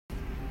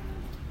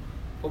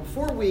Well,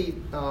 before we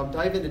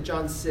dive into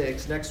John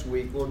 6 next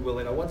week, Lord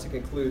willing, I want to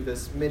conclude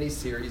this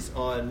mini-series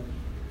on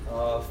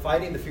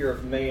fighting the fear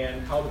of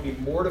man, how to be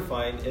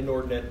mortifying,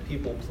 inordinate,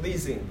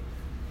 people-pleasing.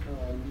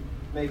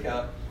 Make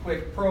a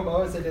quick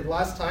promo, as I did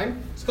last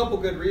time. There's a couple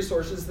good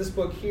resources. This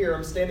book here,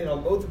 I'm standing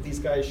on both of these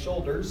guys'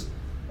 shoulders.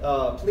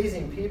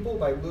 Pleasing People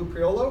by Lou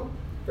Priolo.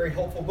 Very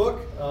helpful book,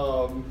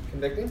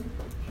 convicting.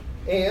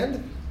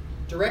 And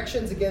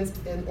Directions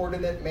Against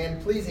Inordinate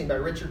Man-Pleasing by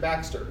Richard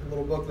Baxter. A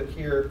little booklet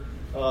here.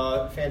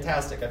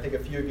 Fantastic. I think a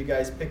few of you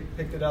guys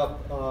picked it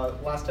up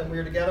last time we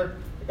were together.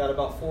 I got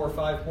about 4 or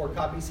 5 more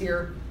copies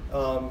here.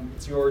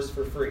 It's yours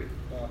for free.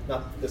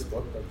 Not this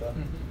book, but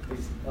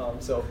these.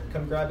 So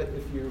come grab it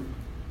if you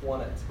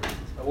want it.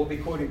 We'll be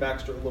quoting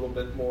Baxter a little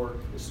bit more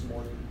this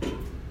morning.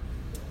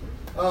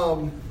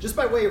 Just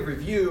by way of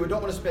review, I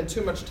don't want to spend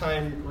too much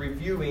time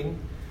reviewing,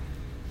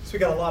 so we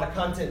got a lot of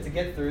content to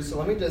get through. So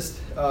let me just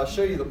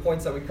show you the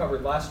points that we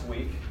covered last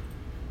week.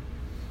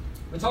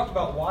 We talked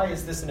about why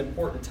is this an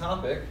important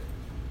topic.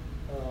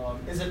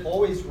 Is it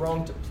always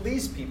wrong to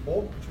please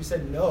people? Which we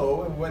said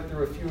no, and went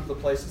through a few of the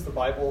places the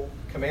Bible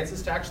commands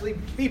us to actually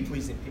be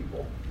pleasing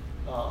people.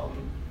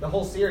 The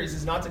whole series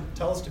is not to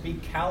tell us to be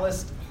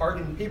calloused,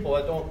 hardened people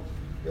that don't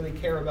really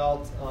care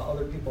about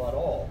other people at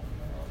all.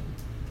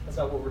 That's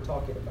not what we're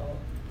talking about.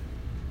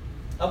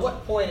 At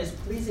what point is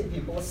pleasing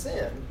people a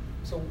sin?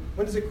 So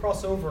when does it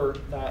cross over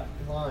that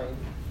line?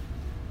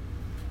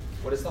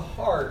 What is the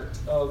heart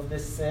of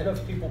this sin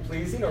of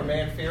people-pleasing or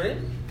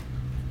man-fearing?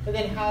 And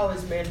then how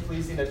is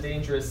man-pleasing a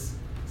dangerous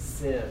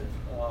sin?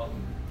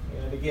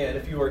 And again,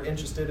 if you are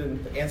interested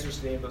in the answers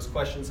to any of those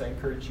questions, I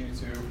encourage you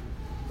to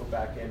go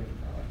back and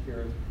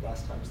hear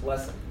last time's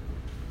lesson.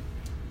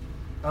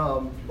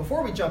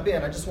 Before we jump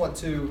in, I just want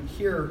to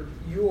hear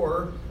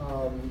your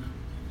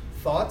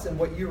thoughts and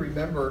what you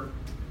remember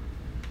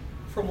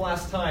from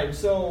last time.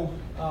 So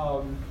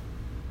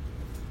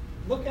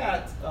look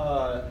at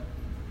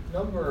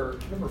number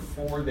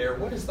 4 there.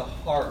 What is the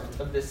heart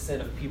of this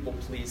sin of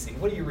people-pleasing?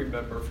 What do you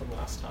remember from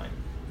last time?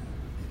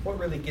 What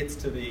really gets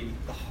to the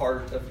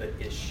heart of the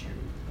issue?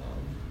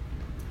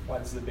 Why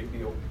this is a big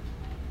deal?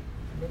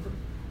 Remember?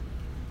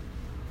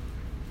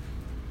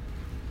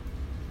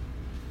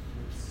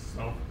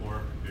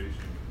 Self-glorification.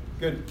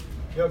 Good.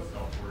 Yep.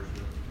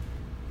 Self-worship.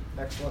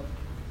 Excellent.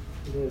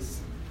 It is.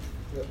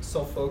 Yep.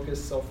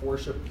 Self-focus,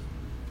 self-worship.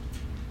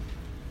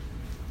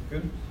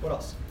 Good. What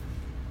else?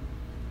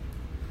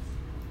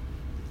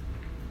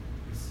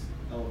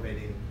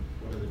 Elevating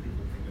what other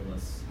people think of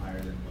us higher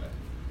than what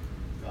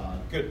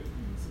God Good.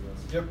 thinks of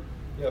us.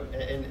 Yep.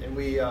 And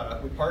we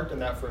parked on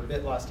that for a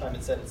bit last time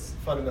and said it's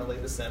fundamentally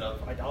the sin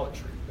of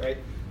idolatry, right?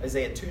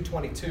 Isaiah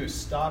 2:22,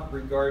 stop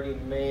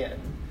regarding man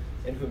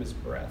in whom is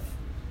breath.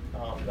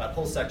 That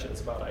whole section is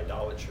about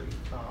idolatry.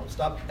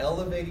 Stop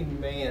elevating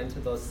man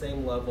to the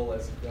same level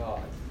as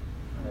God.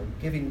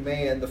 Giving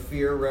man the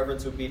fear,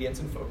 reverence, obedience,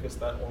 and focus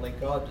that only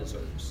God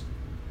deserves.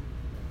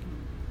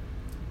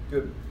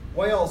 Good.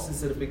 Why else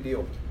is it a big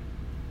deal?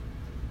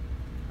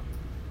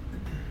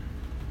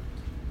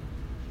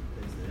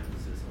 Takes the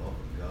emphasis off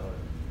of God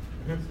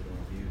and puts it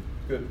on you.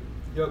 Good.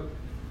 Yep.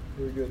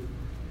 Very good.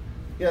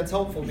 Yeah, it's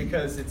helpful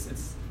because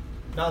it's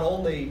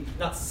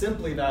not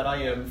simply that I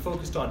am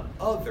focused on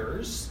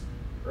others,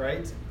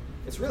 right?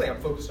 It's really I'm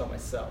focused on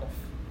myself.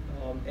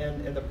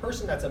 And the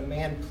person that's a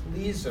man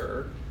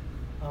pleaser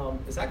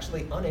is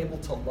actually unable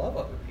to love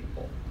other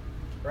people,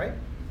 right?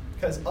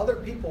 Because other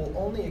people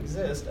only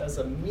exist as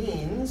a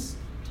means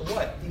to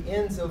what? The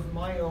ends of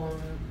my own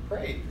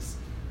praise.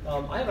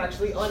 I am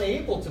actually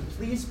unable to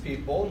please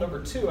people, number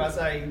 2, as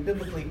I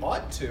biblically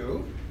ought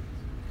to,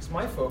 because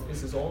my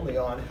focus is only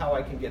on how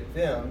I can get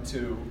them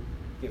to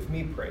give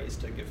me praise,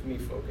 to give me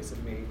focus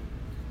and me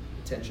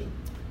attention.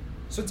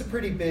 So it's a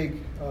pretty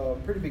big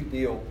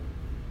deal.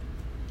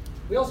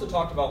 We also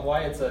talked about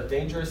why it's a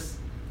dangerous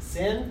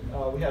sin.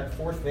 We had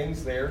 4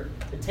 things there.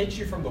 It takes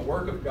you from the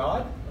work of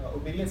God.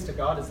 Obedience to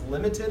God is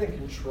limited and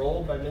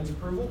controlled by men's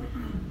approval.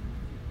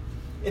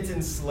 It's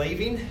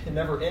enslaving and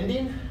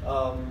never-ending.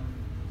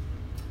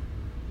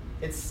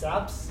 It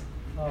saps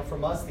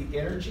from us the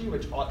energy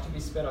which ought to be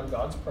spent on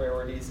God's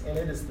priorities, and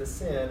it is the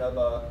sin of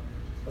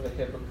a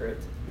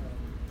hypocrite.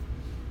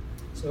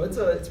 So it's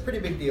a pretty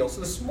big deal. So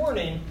this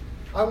morning,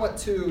 I want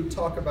to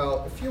talk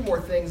about a few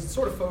more things and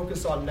sort of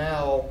focus on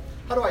now,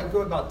 how do I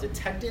go about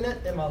detecting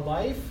it in my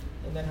life,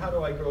 and then how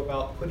do I go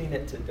about putting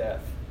it to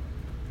death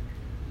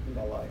in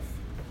my life.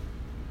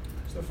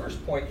 So the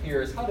first point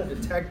here is how to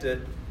detect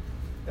it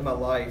in my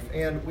life.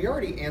 And we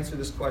already answered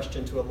this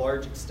question to a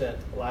large extent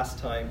last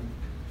time.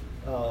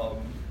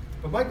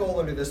 But my goal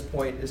under this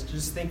point is to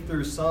just think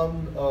through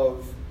some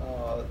of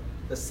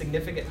the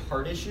significant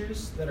heart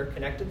issues that are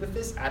connected with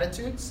this,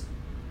 attitudes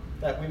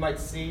that we might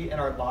see in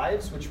our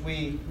lives, which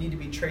we need to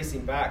be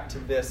tracing back to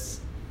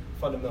this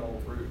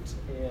fundamental root.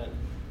 And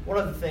one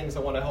of the things I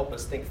want to help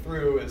us think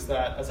through is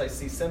that as I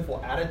see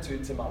sinful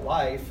attitudes in my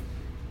life,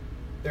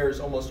 there's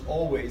almost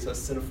always a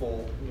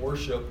sinful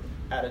worship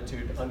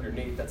attitude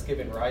underneath that's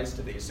giving rise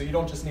to these. So you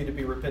don't just need to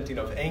be repenting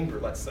of anger,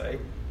 let's say,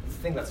 the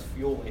thing that's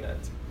fueling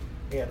it.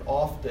 and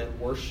often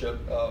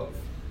worship of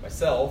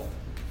myself,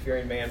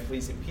 fearing man,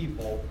 pleasing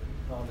people,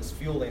 is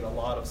fueling a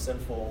lot of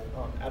sinful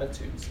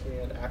attitudes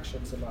and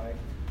actions in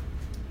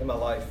my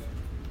life.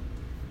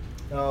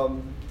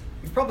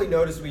 You've probably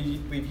noticed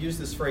we've used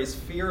this phrase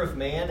fear of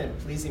man and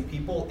pleasing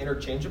people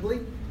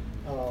interchangeably.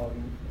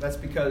 That's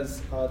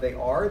because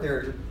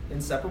they're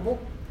inseparable.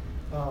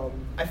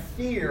 I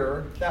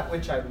fear that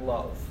which I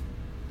love.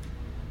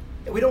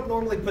 And we don't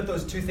normally put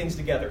those two things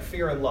together,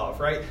 fear and love,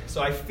 right?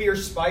 So I fear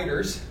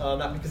spiders,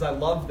 not because I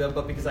love them,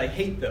 but because I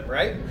hate them,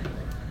 right?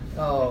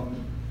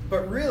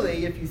 But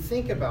really, if you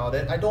think about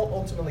it, I don't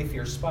ultimately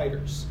fear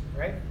spiders,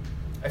 right?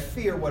 I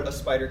fear what a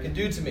spider can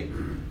do to me.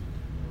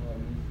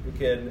 It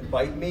can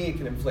bite me, it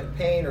can inflict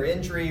pain or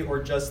injury,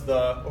 or just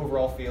the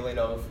overall feeling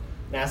of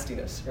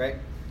nastiness, right?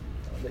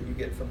 That you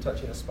get from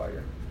touching a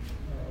spider.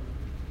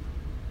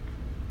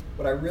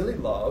 What I really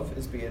love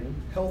is being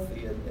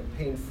healthy and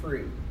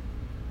pain-free.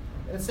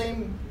 And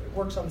it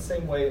works on the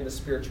same way in the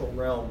spiritual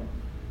realm.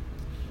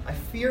 I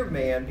fear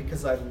man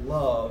because I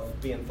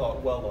love being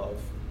thought well of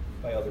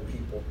by other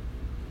people.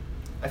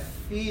 I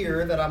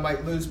fear that I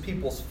might lose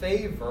people's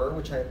favor,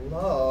 which I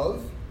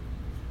love,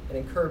 and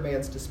incur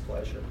man's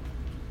displeasure.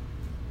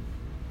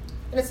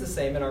 And it's the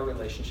same in our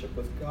relationship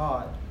with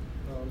God.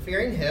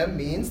 Fearing him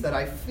means that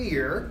I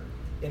fear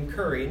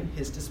incurring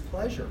his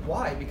displeasure.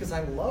 Why? Because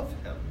I love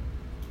him.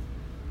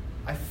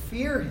 I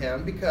fear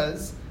him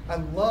because I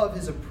love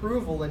his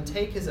approval and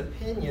take his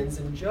opinions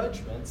and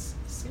judgments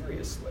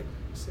seriously.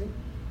 You see?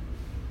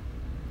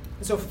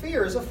 And so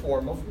fear is a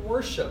form of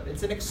worship.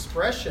 It's an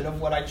expression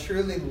of what I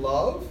truly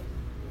love,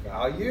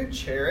 value,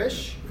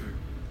 cherish,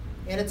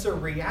 and it's a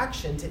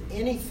reaction to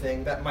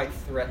anything that might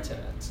threaten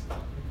it.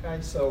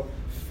 Okay? So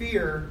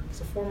fear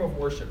is a form of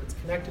worship. It's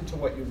connected to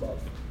what you love.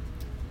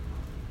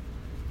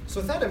 So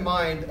with that in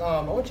mind,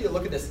 I want you to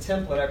look at this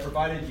template I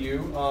provided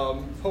you.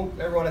 Hope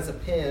everyone has a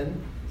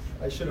pen.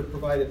 I should have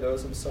provided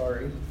those. I'm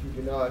sorry if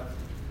you do not.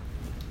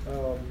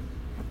 I'll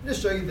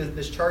just show you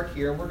this chart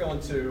here, and we're going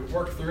to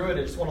work through it.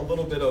 I just want a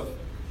little bit of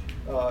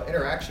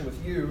interaction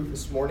with you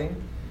this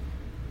morning.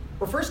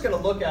 We're first going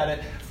to look at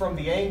it from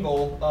the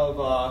angle of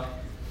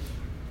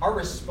our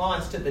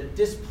response to the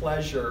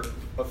displeasure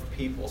of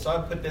people. So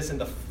I put this in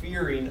the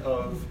fearing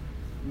of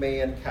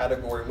man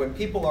category. When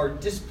people are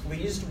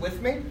displeased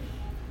with me,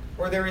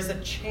 or there is a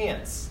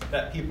chance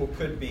that people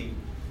could be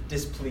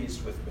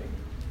displeased with me.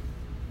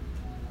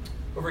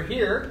 Over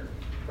here,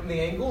 from the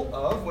angle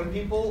of when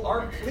people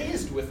are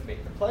pleased with me,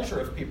 the pleasure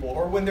of people,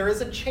 or when there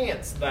is a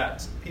chance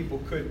that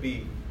people could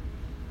be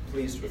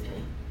pleased with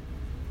me.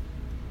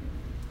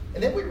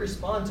 And then we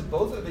respond to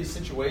both of these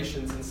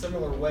situations in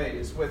similar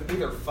ways with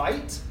either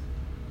fight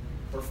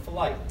or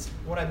flight.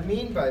 What I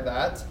mean by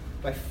that,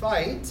 by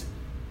fight,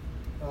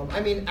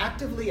 I mean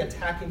actively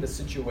attacking the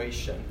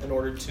situation in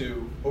order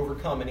to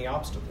overcome any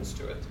obstacles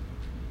to it.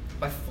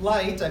 By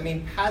flight, I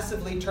mean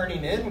passively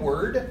turning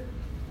inward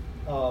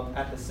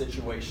at the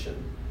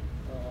situation.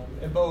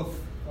 And both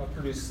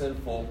produce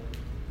sinful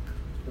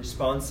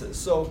responses.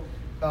 So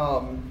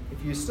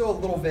if you're still a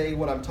little vague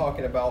what I'm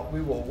talking about,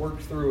 we will work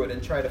through it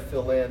and try to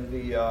fill in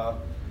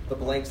the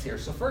blanks here.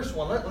 So first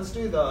one, let's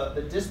do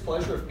the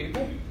displeasure of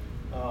people.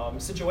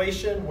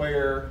 Situation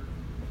where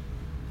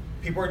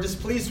people are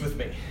displeased with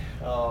me.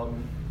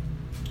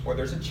 Or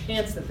there's a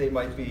chance that they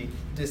might be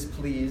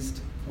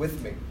displeased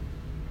with me.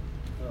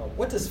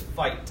 What does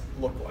fight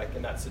look like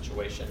in that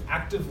situation?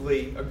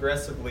 Actively,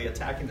 aggressively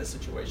attacking the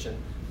situation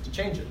to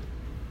change it.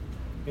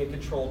 Being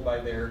controlled by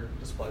their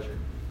displeasure.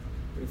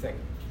 What do you think?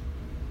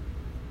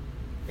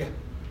 Yeah?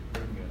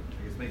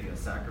 Making a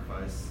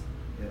sacrifice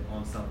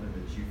on something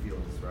that you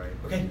feel is right.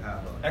 Okay, you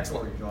have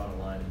excellent. Or you draw a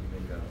line and you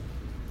make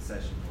a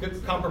session.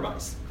 Good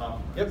compromise.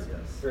 Compromise, yep.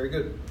 Yes. Very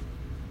good.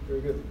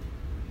 Very good.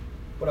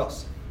 What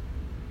else?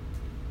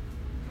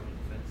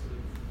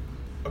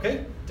 Defensive.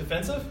 Okay,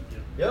 defensive?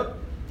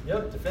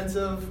 Yep,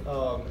 defensive,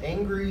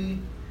 angry,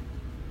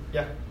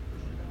 yeah.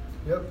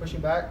 Yep,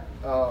 pushing back.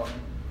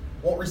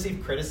 Won't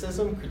receive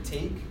criticism,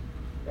 critique,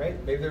 right?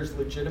 Maybe there's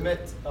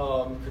legitimate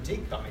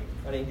critique coming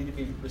I need to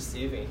be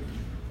receiving.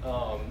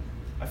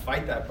 I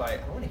fight that by, I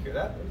don't want to hear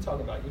that. What are you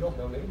talking about? You don't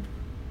know me.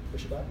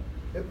 Push it back.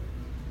 Yep.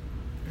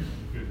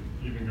 You could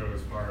even go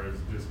as far as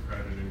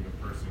discrediting the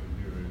person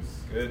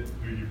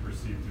who you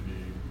perceive to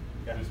be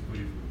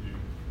displeased with you.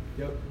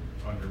 Yep.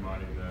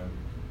 Undermining them,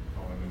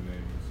 calling them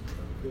names.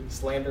 Whatever. Good.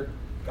 Slander,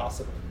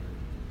 gossip.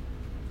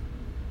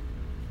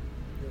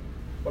 Yep.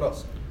 What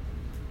else?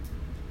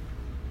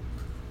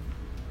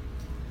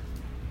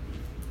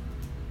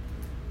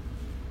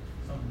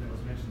 Something that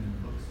was mentioned in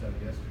the book study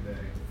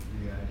yesterday,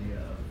 the idea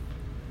of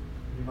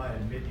you might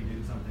admit you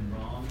did something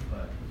wrong,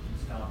 but you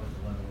stop at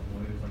the level of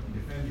motives. Like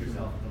you defend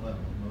yourself at the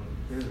level of motives.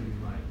 So you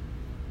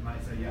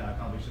might say, yeah, I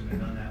probably shouldn't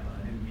have done that, but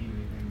I didn't mean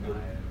anything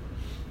by it. Or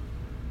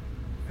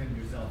defend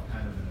yourself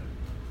kind of in a,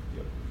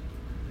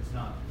 it's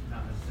not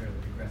necessarily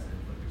aggressive,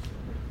 but you're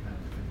still kind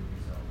of defending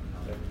yourself. And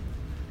not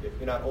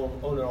You're not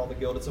owning all the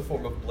guilt. It's a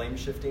form of blame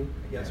shifting,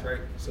 I guess, right?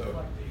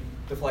 So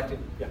deflecting,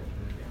 yeah.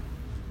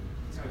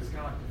 So it's kind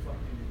of like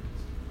deflecting.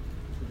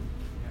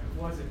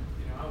 It wasn't,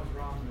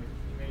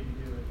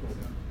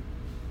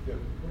 Good.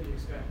 What do you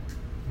expect?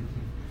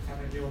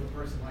 Having to deal with a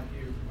person like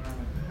you when I'm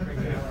a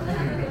regular.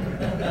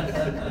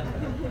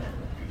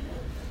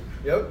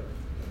 Yep.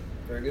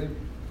 Very good.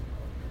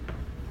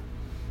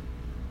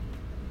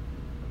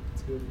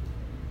 That's good.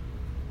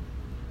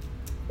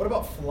 What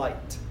about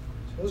flight? So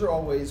those are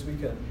all ways we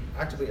can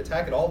actively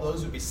attack it. All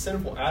those would be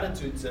sinful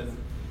attitudes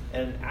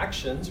and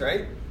actions,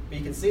 right? But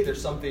you can see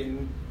there's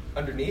something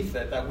underneath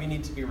it that we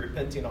need to be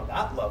repenting on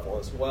that level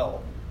as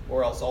well,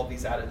 or else all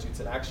these attitudes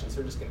and actions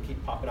are just going to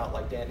keep popping out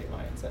like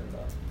dandelions in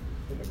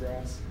the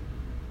grass.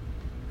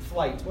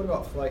 Flight. What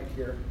about flight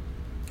here?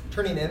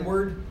 Turning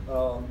inward,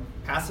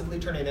 passively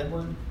turning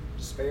inward,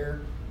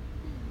 despair,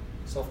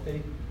 self-pity.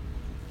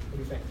 What do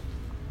you think?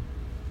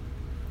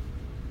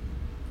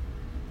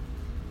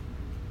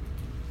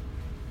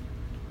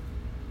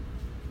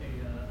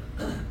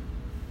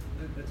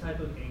 The type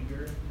of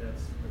anger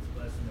that's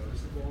less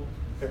noticeable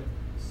is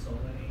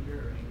sullen anger,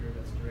 or anger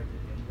that's directed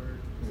inward.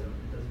 So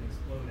it doesn't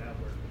explode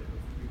outward, but it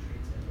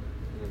retreats inward.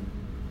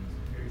 It's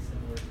very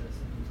similar to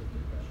symptoms of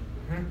depression.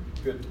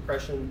 Good.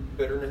 Depression,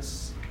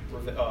 bitterness,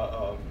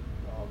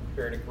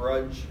 bearing a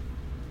grudge,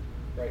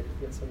 right,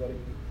 against somebody.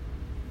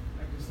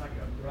 Like just like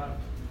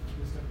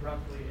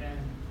abruptly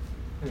end.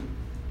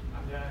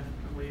 I'm done.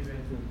 I'm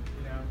leaving.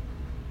 You know,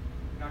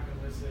 I'm not going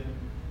to listen.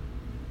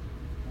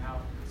 I'm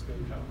out. That's good.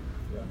 You know.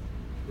 Yeah.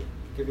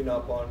 Giving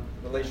up on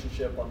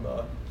relationship, on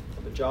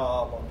the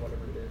job, on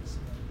whatever it is.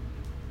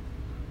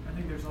 I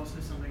think there's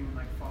also something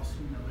like false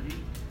humility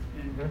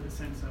in the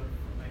sense of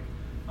like,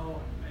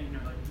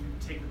 like you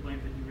take the blame,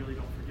 but you really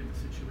don't forgive the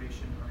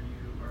situation, or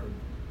you are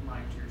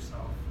lying to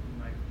yourself in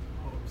like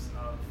hopes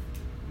of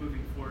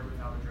moving forward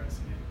without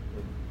addressing it.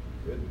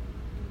 Good.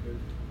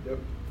 Yep.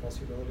 False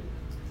humility.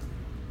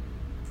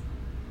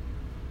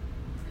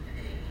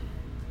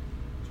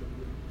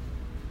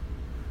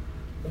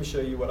 Let me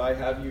show you what I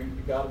have. You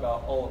got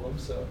about all of them,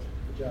 so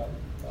good job.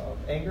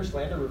 Anger,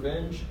 slander,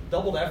 revenge,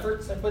 doubled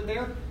efforts I put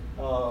there.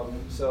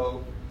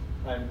 So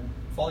I'm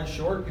falling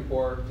short. People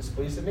are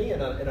displeased with me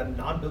in a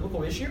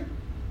non-biblical issue.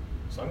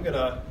 So I'm going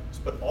to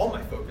just put all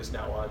my focus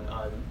now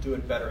on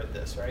doing better at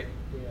this, right?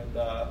 And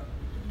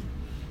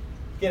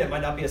again, it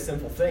might not be a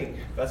sinful thing.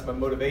 That's my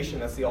motivation.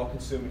 That's the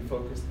all-consuming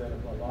focus then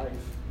of my life.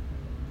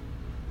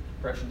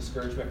 Depression,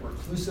 discouragement,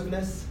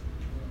 reclusiveness,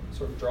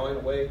 sort of drawing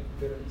away,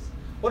 bitterness.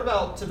 What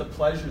about to the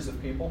pleasures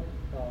of people?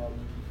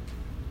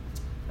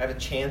 I have a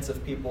chance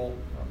of people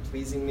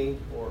pleasing me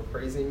or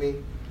praising me.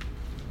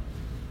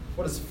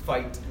 What does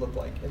fight look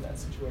like in that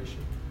situation?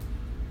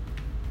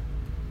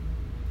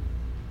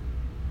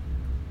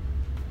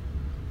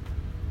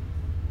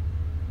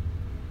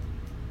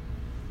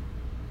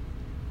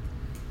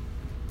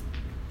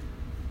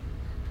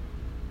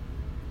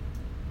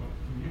 Well,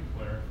 can you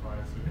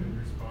clarify? So in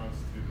response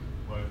to the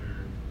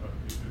pleasure of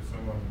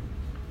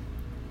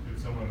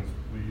if someone is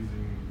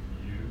pleasing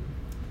you,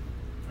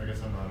 I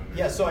guess I'm not understanding.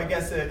 Yeah, so I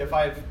guess if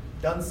I've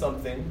done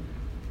something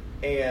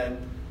and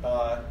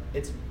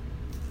it's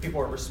people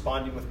are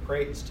responding with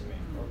praise to me,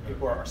 or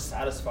people are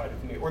satisfied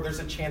with me, or there's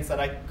a chance that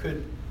I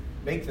could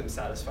make them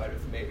satisfied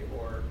with me,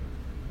 or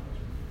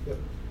yep.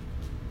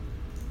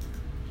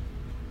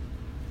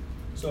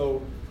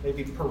 So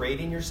maybe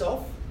parading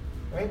yourself,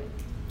 right?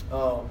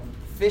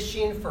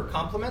 Fishing for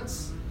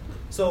compliments.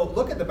 So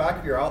look at the back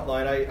of your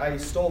outline. I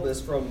stole this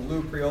from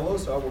Lou Priolo,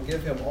 so I will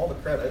give him all the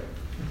credit.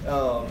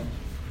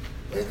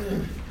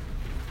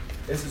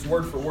 This is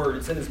word for word.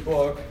 It's in his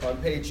book on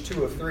page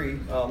 2 of 3.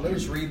 Let me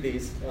just read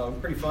these.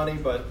 Pretty funny,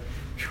 but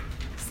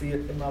see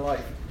it in my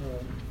life.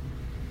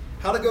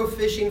 How to go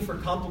fishing for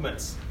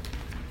compliments.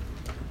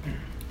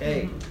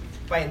 A,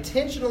 by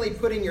intentionally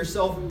putting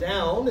yourself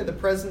down in the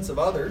presence of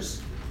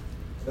others,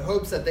 in the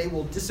hopes that they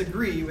will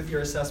disagree with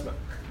your assessment.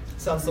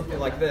 Sounds something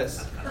like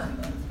this.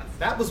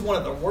 That was one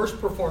of the worst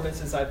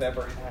performances I've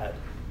ever had.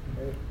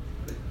 Right?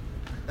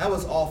 That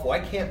was awful. I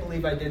can't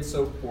believe I did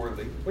so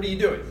poorly. What are you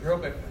doing? You're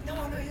hoping,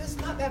 no, it's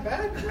not that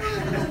bad.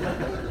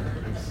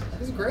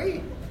 It's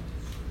great.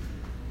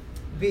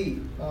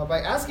 B, by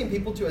asking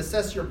people to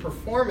assess your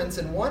performance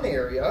in one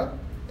area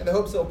in the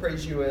hopes they'll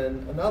praise you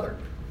in another.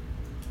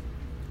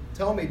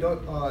 Tell me,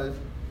 do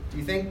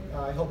you think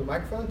I held the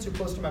microphone too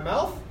close to my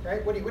mouth?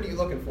 Right? What are you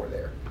looking for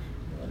there?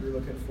 You're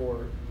looking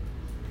for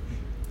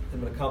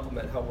them to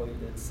compliment how well you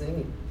did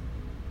singing.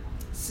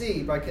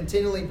 C, by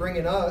continually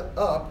bringing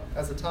up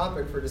as a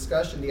topic for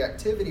discussion the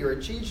activity or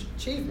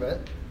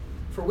achievement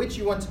for which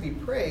you want to be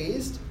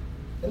praised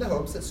in the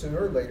hopes that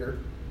sooner or later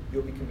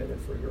you'll be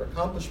commended for your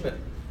accomplishment.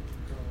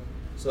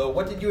 So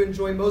what did you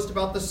enjoy most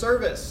about the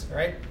service,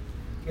 right?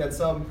 You had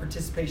some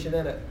participation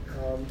in it.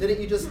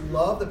 Didn't you just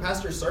love the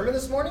pastor's sermon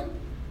this morning?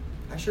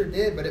 I sure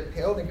did, but it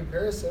paled in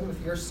comparison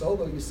with your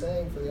solo you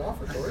sang for the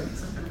offertory.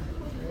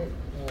 Right?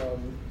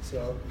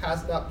 So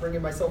past not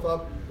bringing myself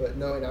up, but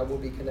knowing I will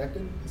be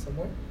connected in some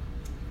way.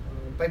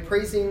 By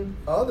praising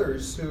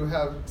others who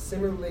have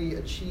similarly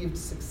achieved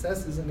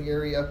successes in the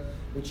area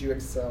which you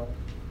excel.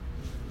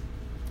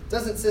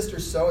 Doesn't Sister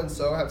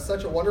So-and-so have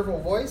such a wonderful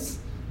voice?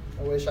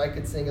 I wish I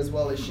could sing as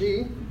well as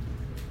she.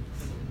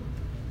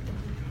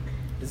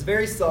 Is It's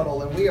very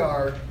subtle, and we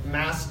are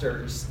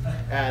masters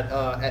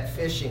at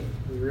fishing.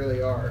 We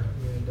really are.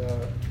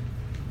 And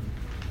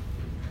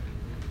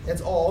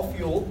it's all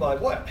fueled by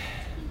what?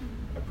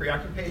 A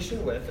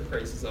preoccupation with the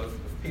praises of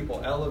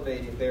people,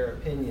 elevating their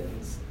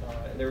opinions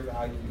and their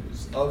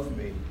values of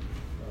me.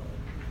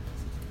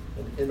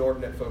 An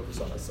inordinate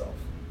focus on myself.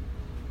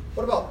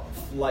 What about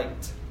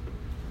flight?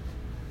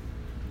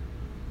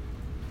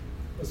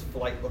 What does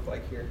flight look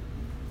like here?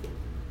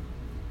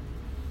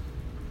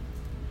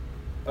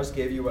 I just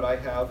gave you what I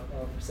have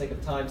for sake of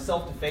time.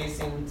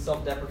 Self-defacing,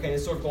 self-deprecating,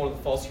 sort of going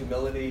with false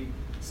humility,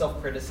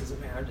 self-criticism.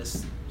 Man, I'm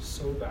just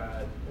so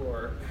bad,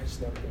 or I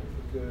just never think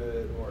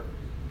good, or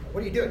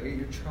what are you doing?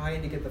 You're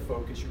trying to get the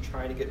focus. You're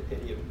trying to get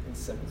pity and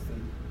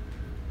sympathy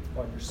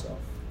on yourself.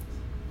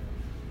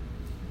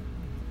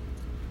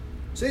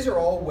 So these are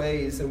all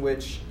ways in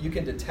which you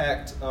can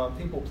detect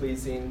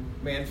people-pleasing,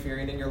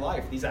 man-fearing in your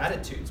life. These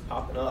attitudes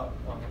popping up.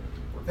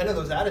 Repent of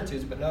those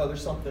attitudes, but no,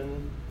 there's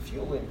something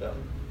fueling them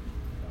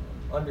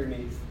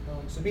underneath.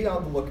 So be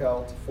on the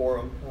lookout for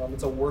them.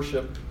 It's a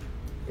worship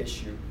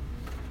issue.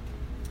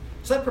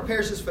 So that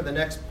prepares us for the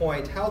next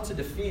point, how to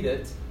defeat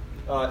it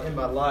in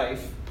my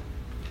life.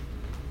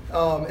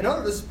 And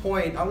under this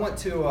point, I want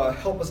to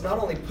help us not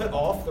only put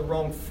off the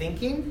wrong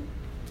thinking,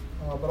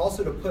 but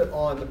also to put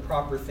on the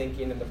proper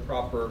thinking and the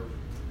proper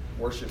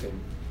worshiping.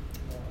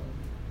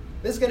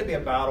 This is going to be a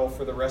battle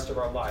for the rest of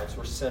our lives.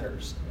 We're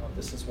sinners.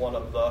 This is one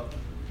of what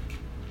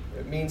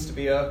it means to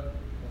be a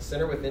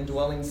sinner with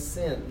indwelling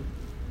sin.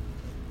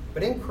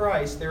 But in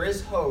Christ, there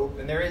is hope,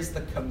 and there is the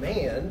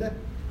command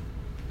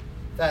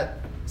that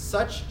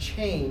such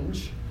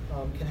change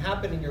can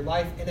happen in your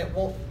life, and it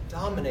won't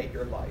dominate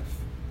your life.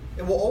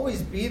 It will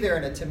always be there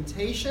in a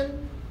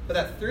temptation, but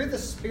that through the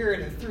Spirit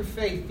and through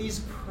faith,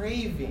 these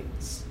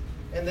cravings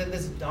and then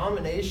this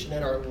domination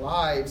in our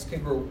lives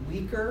can grow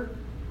weaker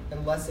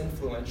and less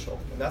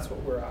influential. And that's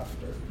what we're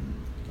after.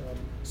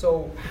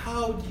 So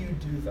how do you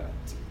do that?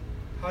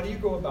 How do you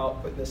go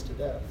about putting this to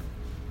death?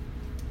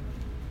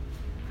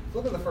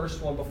 Look at the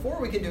first one.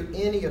 Before we can do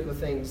any of the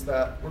things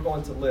that we're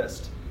going to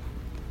list,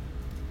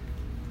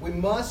 we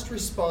must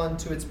respond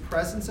to its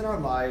presence in our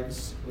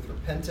lives with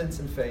repentance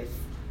and faith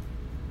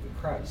in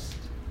Christ.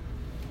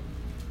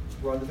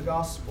 Run to the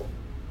gospel.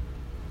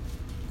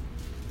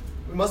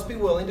 We must be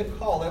willing to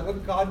call it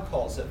what God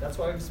calls it. That's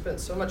why we've spent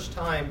so much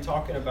time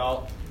talking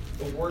about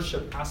the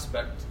worship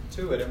aspect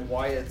to it and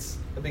why it's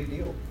a big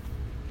deal.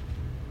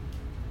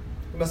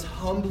 We must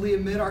humbly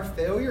admit our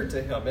failure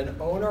to Him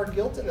and own our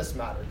guilt in this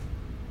matter.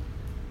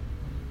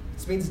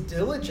 This means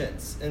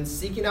diligence in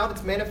seeking out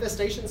its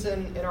manifestations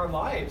in our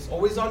lives.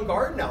 Always on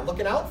guard now,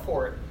 looking out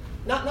for it.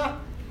 Not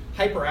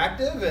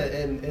hyperactive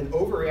and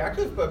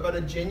overreactive, but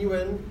a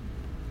genuine,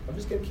 I'm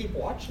just going to keep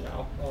watch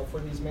now for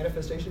these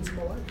manifestations in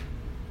my life.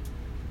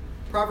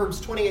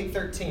 Proverbs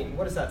 28:13,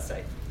 what does that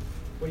say?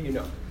 What do you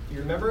know? Do you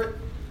remember it?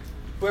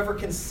 Whoever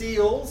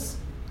conceals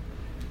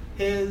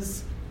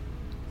his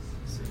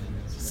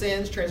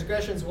sins,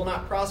 transgressions will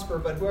not prosper,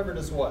 but whoever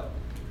does what?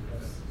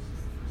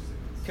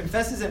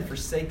 Confesses and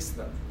forsakes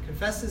them.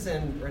 Confesses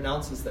and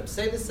renounces them.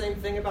 Say the same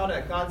thing about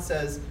it. God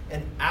says,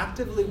 and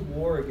actively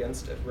war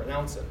against it.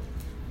 Renounce it.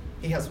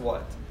 He has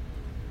what?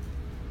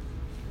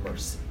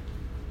 Mercy.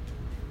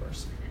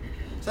 Mercy.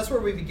 So that's where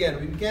we begin.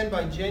 We begin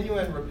by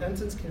genuine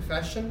repentance,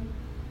 confession.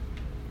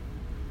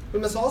 We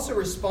must also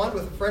respond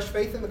with a fresh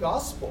faith in the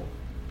gospel.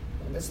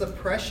 It's the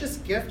precious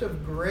gift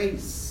of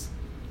grace.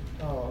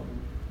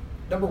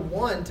 Number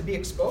one, to be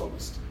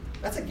exposed.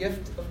 That's a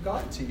gift of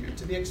God to you,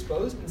 to be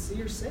exposed and see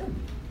your sin.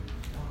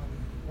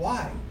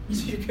 Why?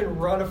 So you can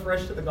run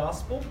afresh to the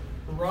gospel,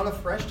 run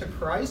afresh to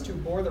Christ who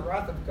bore the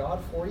wrath of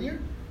God for you,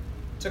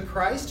 to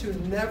Christ who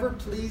never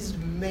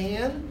pleased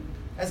man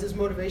as his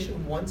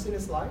motivation once in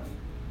his life.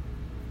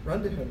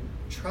 Run to Him,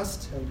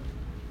 trust Him,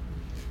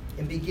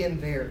 and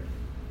begin there.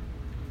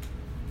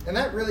 And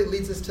that really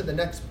leads us to the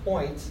next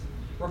point.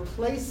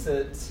 Replace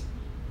it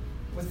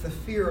with the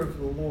fear of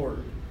the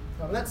Lord.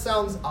 That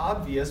sounds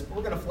obvious, but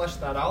we're going to flesh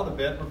that out a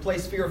bit.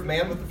 Replace fear of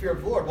man with the fear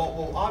of the Lord.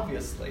 Well,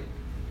 obviously.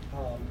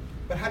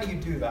 But how do you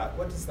do that?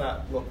 What does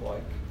that look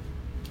like?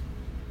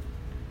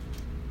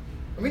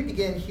 Let me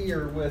begin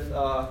here with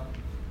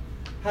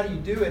how do you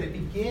do it? It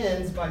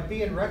begins by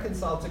being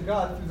reconciled to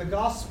God through the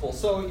gospel.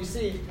 So you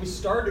see, we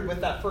started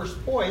with that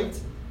first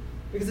point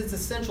because it's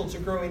essential to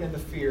growing in the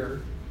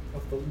fear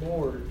of the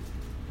Lord.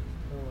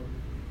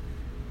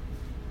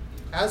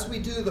 As we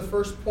do the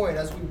first point,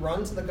 as we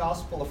run to the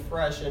gospel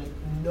afresh and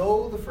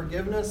know the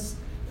forgiveness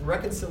and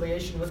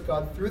reconciliation with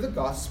God through the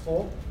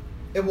gospel,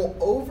 it will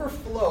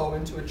overflow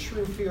into a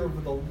true fear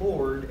of the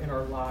Lord in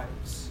our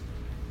lives.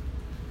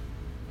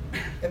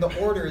 And the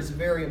order is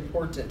very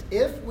important.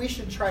 If we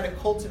should try to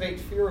cultivate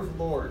fear of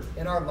the Lord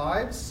in our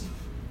lives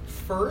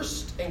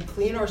first and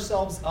clean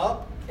ourselves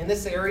up in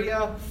this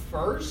area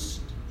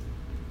first,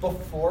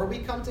 before we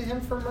come to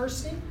Him for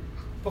mercy,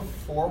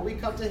 before we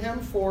come to Him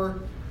for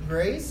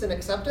grace and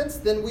acceptance,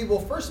 then we will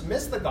first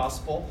miss the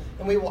gospel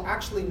and we will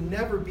actually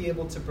never be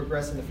able to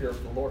progress in the fear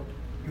of the Lord.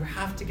 You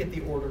have to get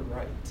the order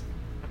right.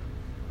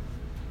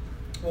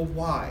 Well,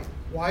 why?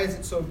 Why is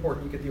it so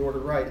important you get the order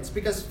right? It's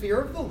because fear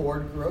of the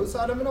Lord grows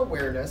out of an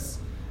awareness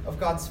of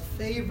God's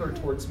favor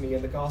towards me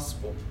in the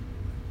gospel.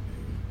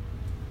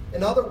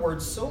 In other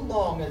words, so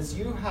long as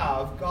you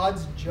have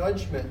God's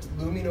judgment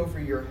looming over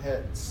your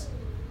heads,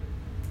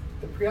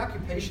 the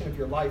preoccupation of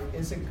your life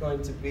isn't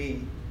going to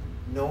be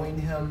knowing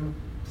Him,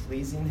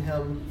 pleasing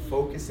Him,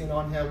 focusing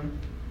on Him.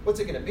 What's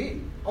it going to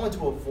be? I want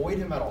to avoid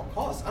Him at all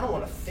costs. I don't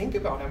want to think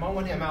about Him. I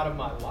want Him out of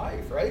my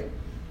life, right?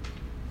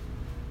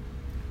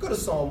 Go to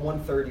Psalm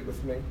 130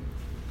 with me.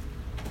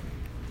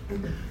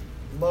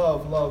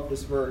 Love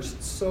this verse.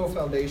 It's so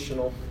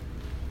foundational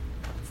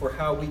for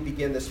how we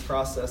begin this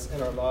process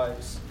in our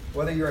lives.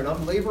 Whether you're an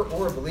unbeliever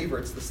or a believer,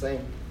 it's the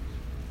same.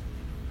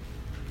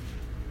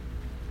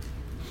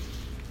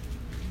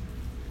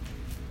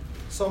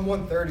 Psalm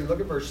 130, look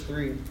at verse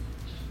 3.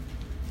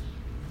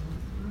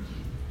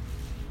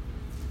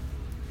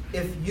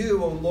 If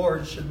you, O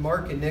Lord, should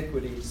mark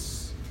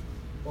iniquities,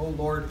 O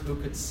Lord, who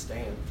could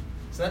stand?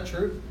 Is that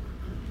true?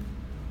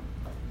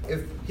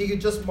 If He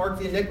could just mark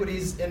the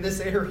iniquities in this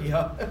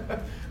area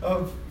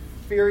of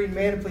fearing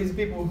man and pleasing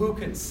people, who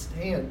could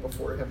stand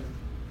before Him?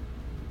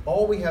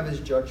 All we have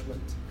is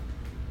judgment.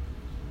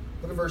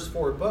 Look at verse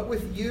 4. But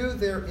with you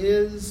there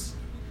is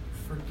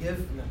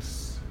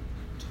forgiveness.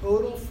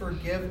 Total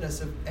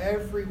forgiveness of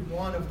every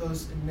one of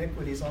those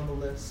iniquities on the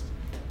list.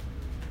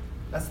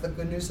 That's the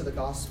good news of the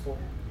gospel.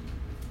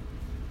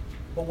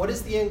 But what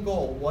is the end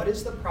goal? What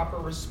is the proper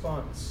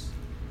response?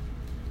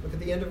 Look at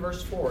the end of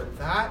verse 4.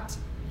 That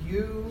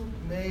you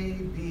may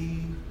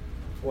be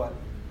what?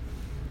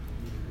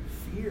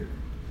 Fear.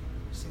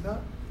 See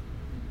that?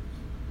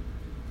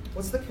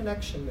 What's the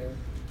connection there?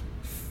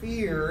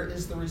 Fear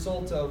is the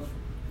result of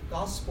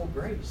gospel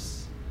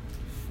grace.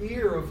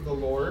 Fear of the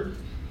Lord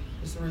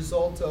is the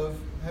result of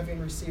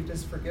having received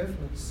His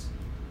forgiveness.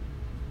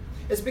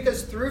 It's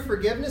because through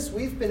forgiveness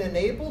we've been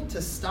enabled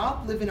to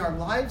stop living our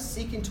lives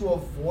seeking to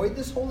avoid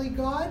this holy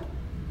God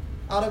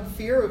out of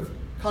fear of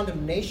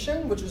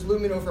condemnation, which is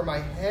looming over my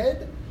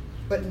head.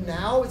 But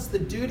now it's the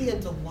duty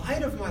and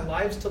delight of my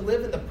lives to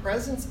live in the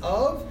presence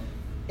of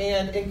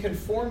and in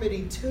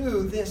conformity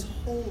to this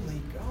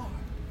holy God.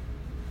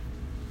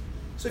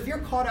 So if you're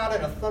caught out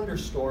in a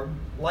thunderstorm,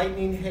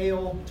 lightning,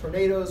 hail,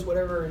 tornadoes,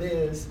 whatever it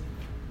is,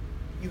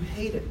 you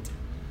hate it.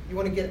 You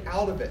want to get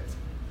out of it.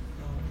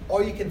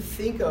 All you can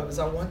think of is,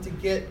 I want to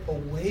get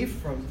away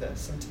from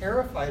this. I'm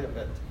terrified of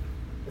it.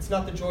 It's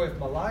not the joy of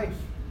my life.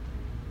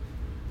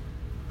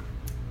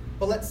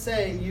 But let's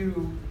say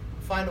you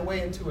find a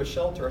way into a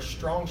shelter, a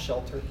strong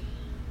shelter,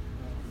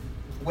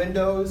 with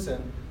windows,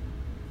 and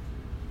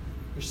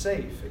you're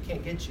safe. It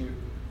can't get you.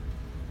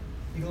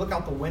 You can look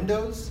out the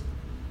windows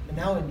and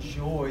now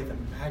enjoy the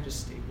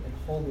majesty and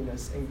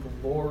holiness and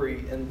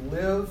glory and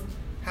live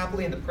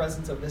happily in the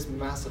presence of this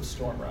massive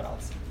storm right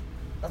outside.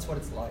 That's what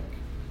it's like.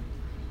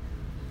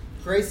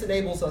 Grace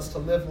enables us to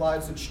live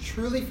lives which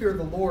truly fear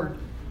the Lord,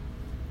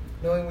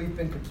 knowing we've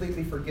been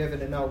completely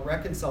forgiven and now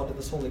reconciled to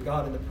this holy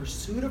God. And the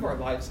pursuit of our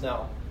lives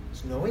now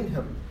is knowing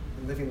Him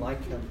and living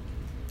like Him,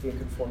 being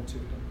conformed to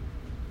Him.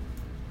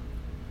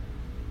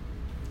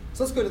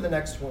 So let's go to the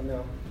next one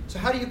now. So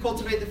how do you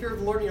cultivate the fear of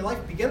the Lord in your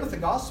life? Begin with the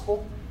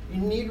gospel.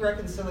 You need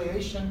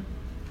reconciliation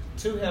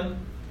to Him.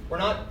 We're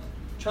not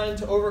trying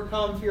to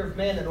overcome fear of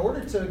man in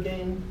order to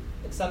gain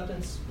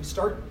acceptance. We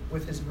start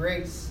with His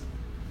grace.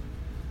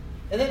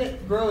 And then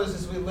it grows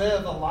as we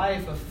live a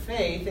life of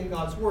faith in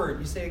God's Word.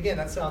 You say, again,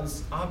 that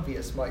sounds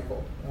obvious,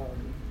 Michael.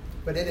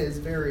 But it is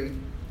very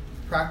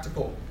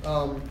practical.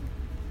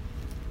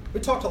 We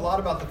talked a lot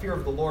about the fear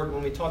of the Lord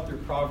when we taught through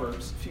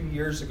Proverbs a few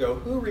years ago.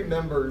 Who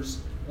remembers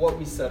what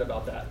we said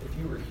about that, if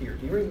you were here?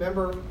 Do you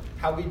remember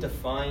how we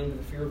defined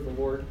the fear of the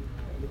Lord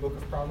in the book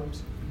of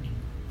Proverbs?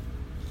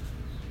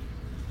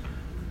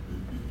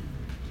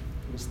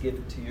 I'll just give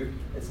it to you.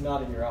 It's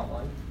not in your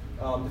outline.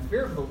 The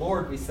fear of the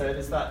Lord, we said,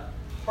 is that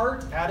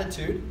heart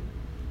attitude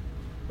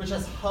which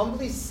has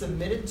humbly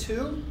submitted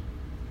to,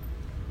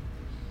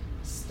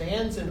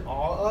 stands in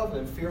awe of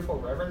and fearful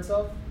reverence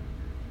of,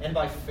 and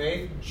by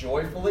faith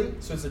joyfully,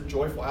 so it's a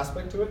joyful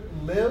aspect to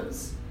it,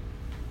 lives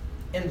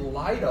in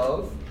light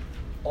of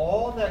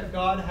all that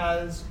God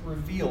has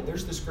revealed.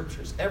 There's the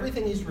scriptures.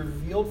 Everything He's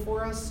revealed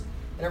for us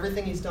and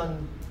everything He's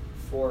done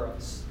for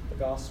us, the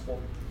gospel.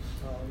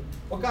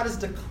 What God has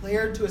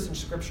declared to us in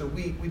Scripture,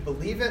 we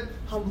believe it,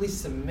 humbly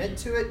submit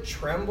to it,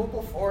 tremble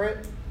before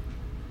it,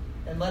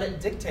 and let it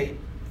dictate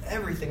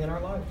everything in our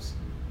lives.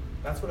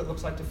 That's what it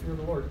looks like to fear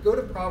the Lord. Go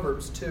to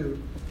Proverbs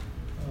 2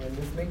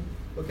 with me.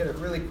 Look at it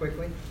really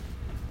quickly.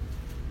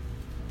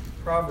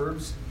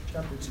 Proverbs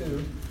chapter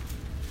 2.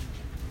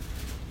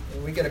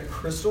 And we get a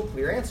crystal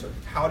clear answer.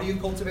 How do you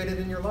cultivate it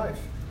in your life?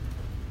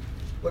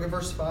 Look at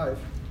verse 5.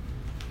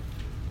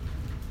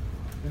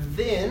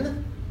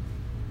 Then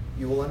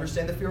you will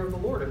understand the fear of the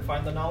Lord and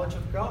find the knowledge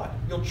of God.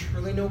 You'll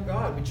truly know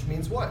God, which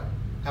means what?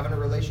 Having a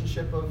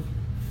relationship of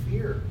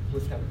fear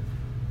with Him.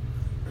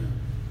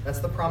 That's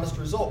the promised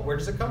result. Where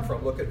does it come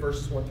from? Look at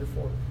verses 1 through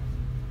 4.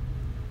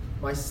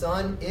 My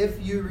son,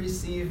 if you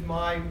receive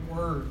my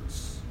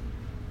words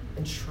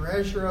and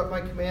treasure up my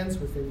commands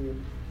within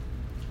you,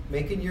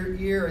 making your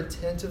ear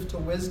attentive to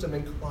wisdom,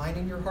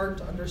 inclining your heart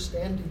to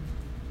understanding.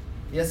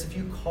 Yes, if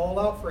you call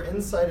out for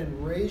insight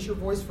and raise your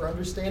voice for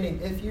understanding,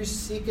 if you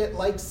seek it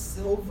like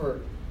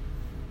silver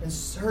and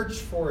search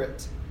for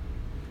it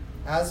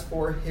as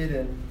for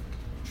hidden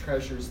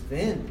treasures,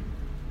 then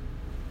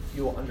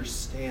you will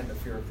understand the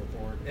fear of the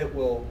Lord. It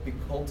will be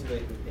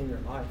cultivated in your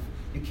life.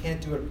 You can't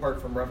do it apart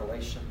from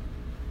revelation,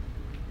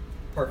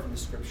 apart from the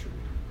Scripture.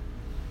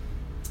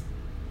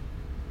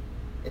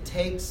 It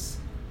takes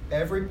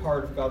every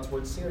part of God's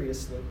Word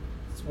seriously.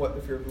 It's what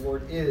the fear of the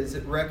Lord is.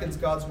 It reckons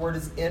God's Word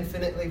is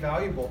infinitely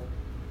valuable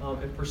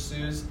and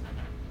pursues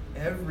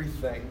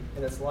everything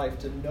in its life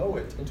to know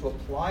it and to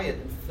apply it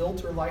and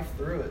filter life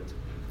through it.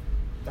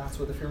 That's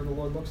what the fear of the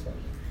Lord looks like.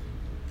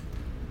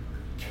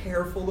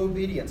 Careful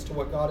obedience to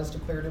what God has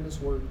declared in His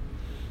Word.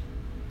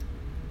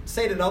 To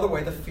say it another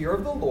way, the fear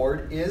of the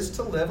Lord is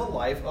to live a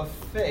life of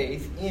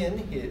faith in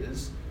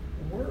His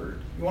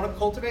Word. You want to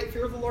cultivate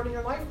fear of the Lord in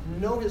your life?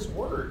 Know His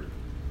Word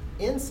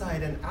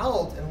inside and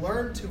out, and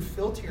learn to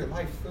filter your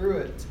life through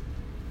it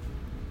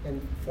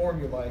and form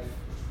your life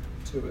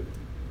to it.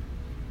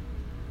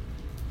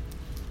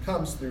 It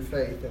comes through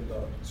faith in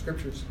the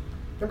Scriptures.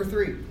 Number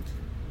 3,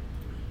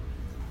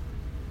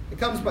 it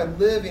comes by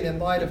living in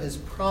light of His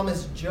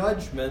promised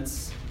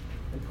judgments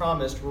and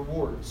promised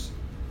rewards.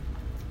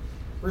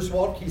 Bruce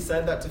Waltke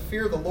said that to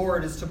fear the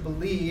Lord is to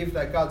believe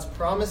that God's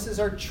promises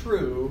are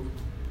true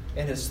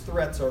and His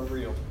threats are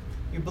real.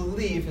 You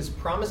believe His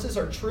promises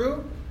are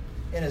true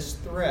and His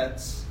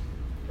threats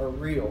are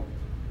real.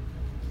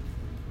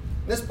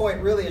 This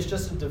point really is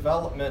just a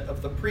development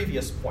of the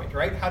previous point,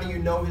 right? How do you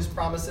know His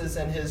promises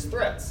and His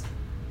threats?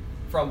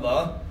 From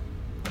the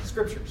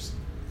Scriptures.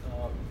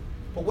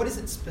 But what is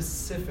it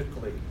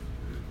specifically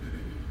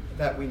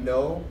that we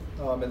know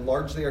and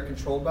largely are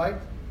controlled by?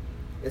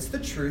 It's the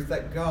truth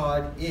that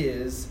God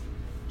is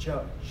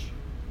judge.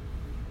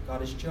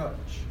 God is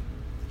judge.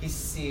 He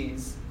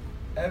sees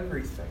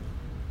everything.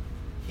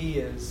 He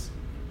is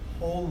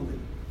holy.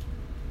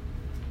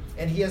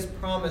 And He has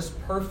promised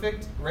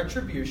perfect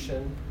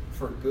retribution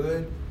for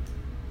good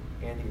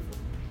and evil.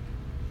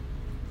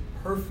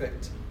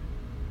 Perfect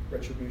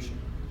retribution.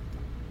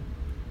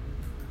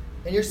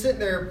 And you're sitting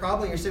there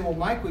probably, you're saying, well,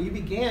 Michael, you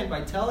began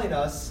by telling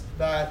us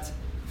that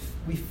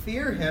we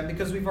fear Him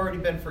because we've already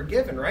been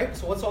forgiven, right?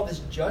 So what's all this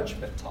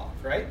judgment talk,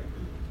 right?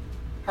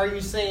 How are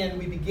you saying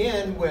we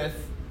begin with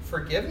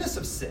forgiveness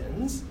of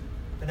sins,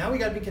 but now we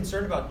got to be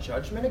concerned about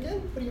judgment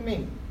again? What do you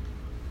mean?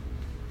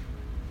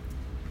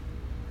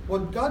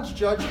 Well, God's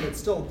judgment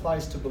still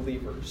applies to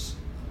believers.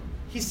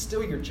 He's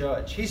still your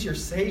judge. He's your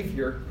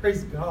Savior.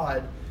 Praise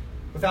God.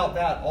 Without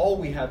that, all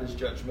we have is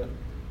judgment.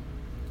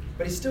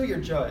 But He's still your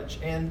judge.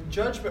 And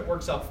judgment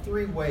works out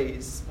 3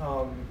 ways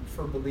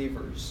for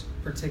believers,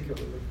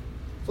 particularly.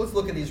 So let's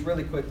look at these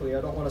really quickly.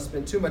 I don't want to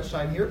spend too much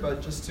time here,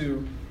 but just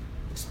to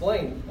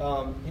explain,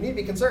 you need to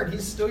be concerned.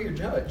 He's still your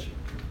judge.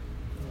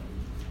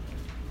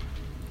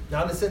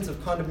 Not in the sense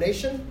of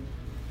condemnation,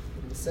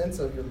 but in the sense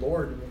of your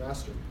Lord and your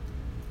Master.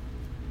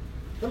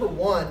 Number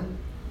 1,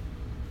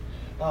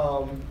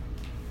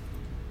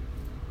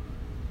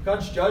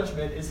 God's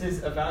judgment is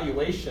His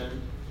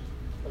evaluation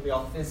of the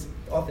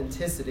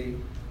authenticity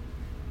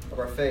of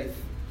our faith.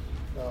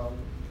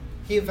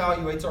 He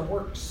evaluates our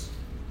works.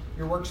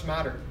 Your works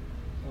matter.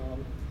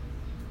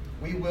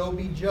 We will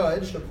be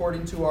judged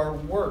according to our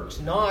works,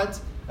 not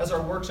as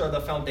our works are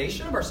the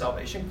foundation of our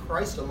salvation.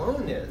 Christ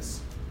alone is.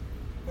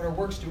 But our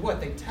works do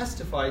what? They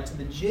testify to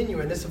the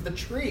genuineness of the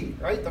tree,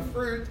 right? The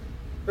fruit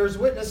bears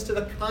witness to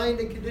the kind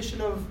and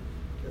condition of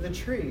the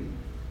tree.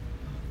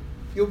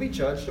 You'll be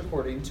judged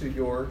according to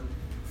your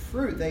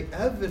fruit. They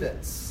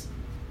evidence.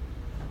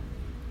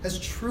 Has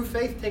true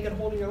faith taken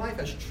hold in your life?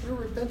 Has true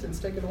repentance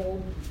taken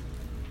hold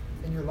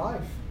in your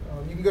life?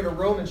 You can go to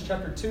Romans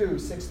chapter 2,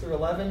 6 through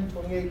 11,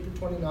 28 through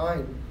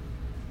 29.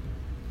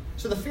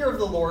 So the fear of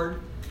the Lord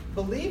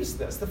believes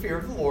this. The fear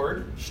of the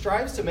Lord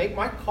strives to make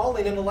my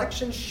calling and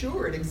election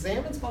sure. It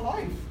examines my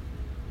life.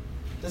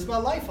 Does my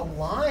life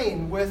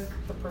align with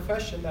the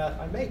profession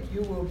that I make?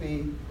 You will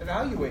be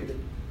evaluated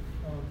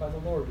by the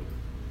Lord.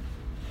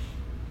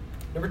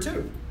 Number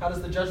 2, how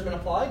does the judgment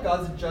apply?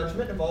 God's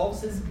judgment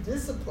involves His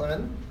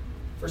discipline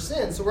for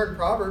sin. So we're in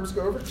Proverbs.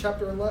 Go over to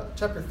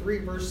chapter 3,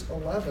 verse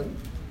 11.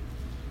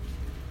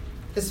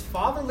 His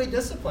fatherly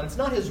discipline. It's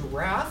not His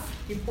wrath.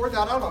 He poured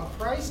that out on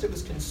Christ. It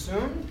was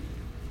consumed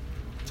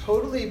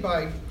totally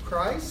by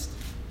Christ.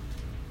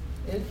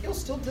 And He'll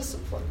still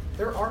discipline.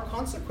 There are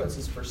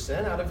consequences for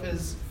sin out of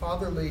His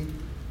fatherly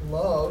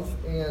love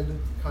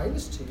and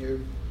kindness to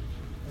you.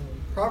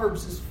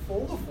 Proverbs is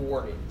full of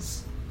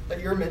warnings that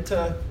you're meant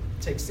to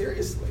take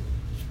seriously,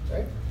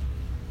 right?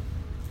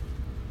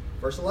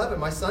 Verse 11,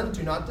 my son,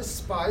 do not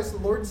despise the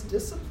Lord's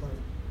discipline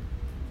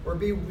or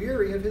be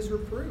weary of His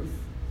reproof.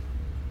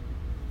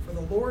 For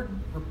the Lord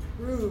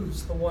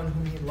reproves the one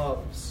whom He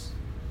loves,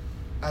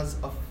 as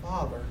a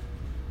father,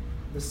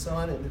 the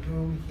son in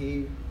whom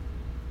He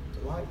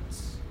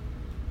delights.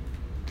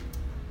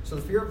 So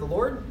the fear of the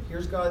Lord,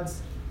 here's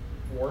God's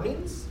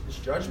warnings, his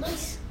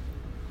judgments,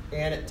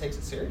 and it takes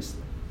it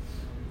seriously.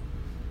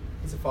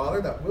 He's a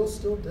father that will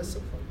still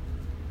discipline.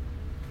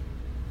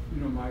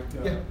 You know, Mike,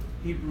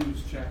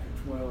 Hebrews chapter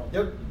 12.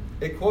 Yep,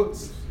 it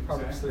quotes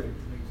Proverbs 3.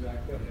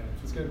 Exactly, yeah.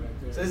 It's good.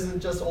 Right there. So this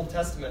isn't just Old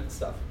Testament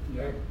stuff.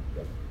 Yeah. Right?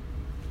 Yep.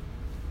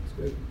 It's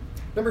good.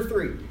 Number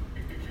 3.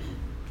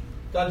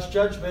 God's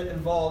judgment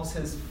involves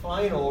his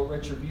final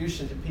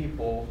retribution to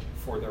people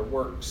for their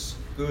works,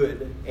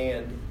 good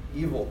and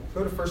evil.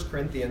 Go to 1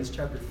 Corinthians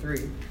chapter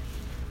 3.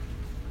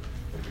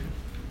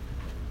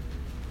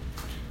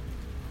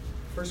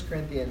 1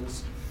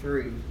 Corinthians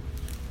 3.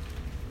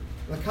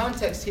 The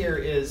context here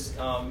is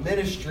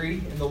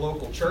ministry in the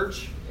local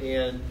church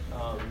and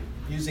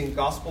using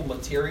gospel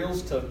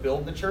materials to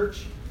build the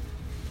church.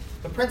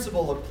 The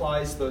principle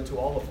applies, though, to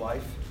all of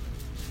life.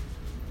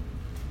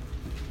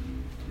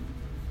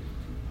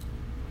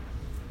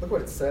 Look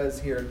what it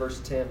says here in verse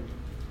 10.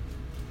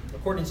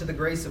 According to the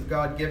grace of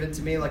God given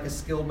to me like a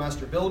skilled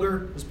master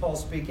builder, as Paul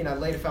speaking, I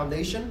laid a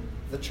foundation,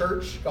 the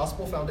church,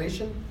 gospel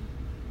foundation,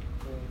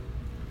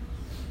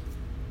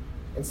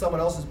 and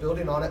someone else is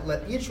building on it.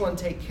 Let each one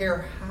take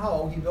care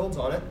how he builds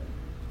on it.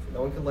 For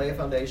no one can lay a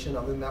foundation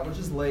other than that which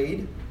is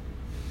laid.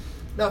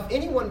 Now, if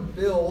anyone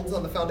builds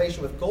on the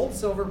foundation with gold,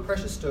 silver,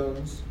 precious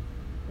stones,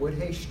 wood,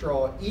 hay,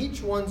 straw,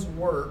 each one's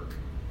work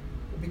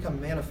will become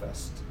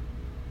manifest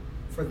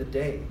for the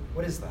day.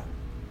 What is that?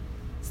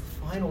 It's the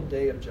final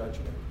day of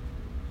judgment.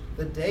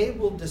 The day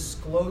will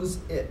disclose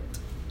it.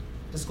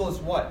 Disclose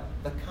what?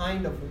 The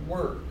kind of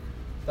work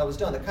that was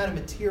done, the kind of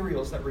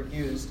materials that were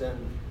used in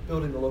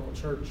building the local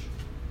church.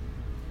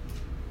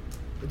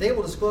 The day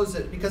will disclose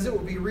it because it will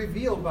be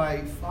revealed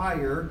by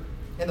fire,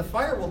 and the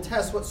fire will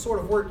test what sort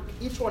of work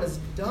each one has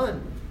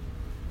done.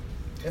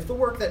 If the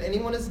work that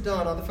anyone has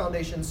done on the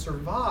foundation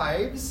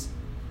survives,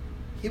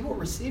 he will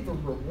receive a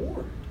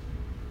reward.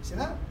 See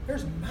that?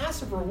 There's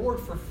massive reward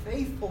for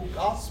faithful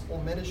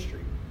gospel ministry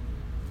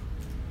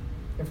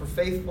and for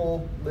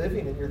faithful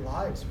living in your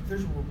lives.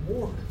 There's a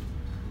reward.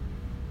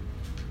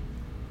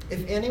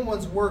 If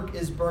anyone's work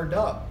is burned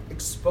up,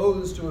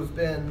 exposed to have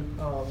been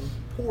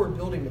poor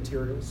building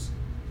materials,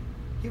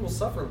 he will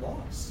suffer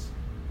loss.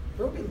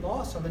 There will be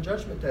loss on the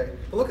judgment day.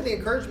 But look at the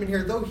encouragement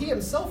here. Though he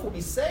himself will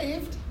be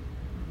saved,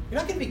 you're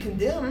not going to be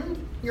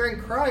condemned. You're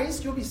in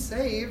Christ. You'll be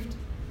saved,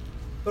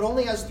 but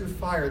only as through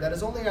fire. That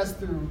is, only as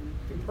through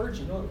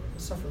purging. You'll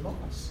suffer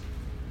loss.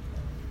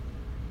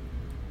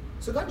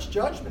 So God's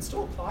judgment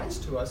still applies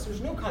to us.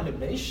 There's no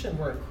condemnation.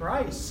 We're in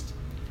Christ.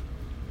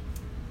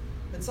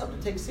 It's something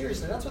to take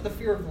seriously. That's what the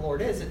fear of the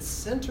Lord is. It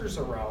centers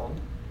around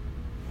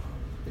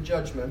the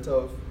judgment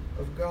of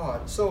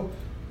God. So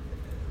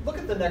look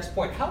at the next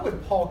point. How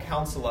would Paul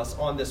counsel us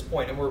on this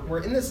point? And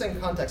we're in the same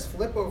context.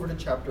 Flip over to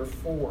chapter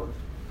 4.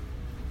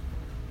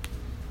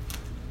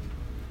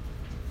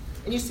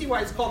 And you see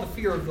why it's called the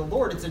fear of the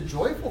Lord. It's a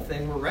joyful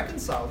thing. We're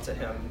reconciled to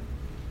him.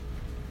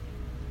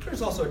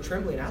 There's also a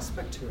trembling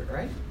aspect to it,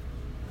 right?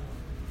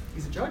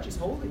 He's a judge. He's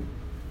holy.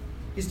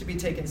 He's to be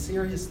taken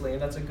seriously,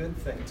 and that's a good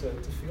thing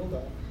to feel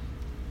that.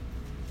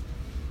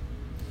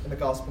 And the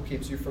gospel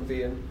keeps you from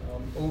being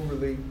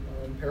overly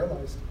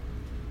paralyzed.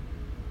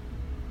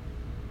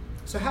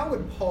 So how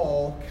would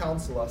Paul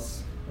counsel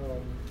us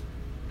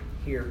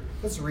here?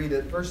 Let's read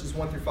it, verses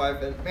 1 through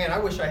 5. And man, I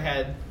wish I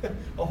had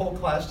a whole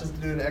class just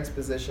to do an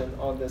exposition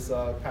on this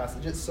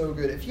passage. It's so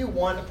good. If you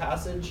want a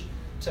passage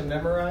to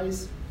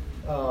memorize,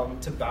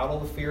 to battle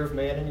the fear of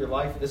man in your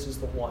life, this is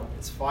the one.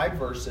 It's 5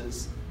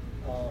 verses.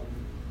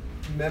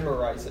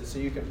 Memorize it so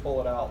you can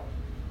pull it out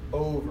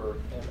over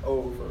and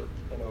over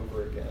and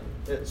over again.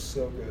 It's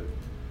so good.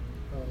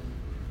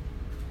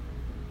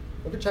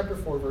 Look at chapter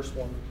 4, verse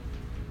 1.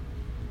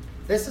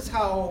 This is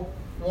how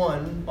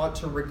one ought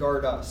to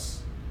regard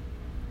us.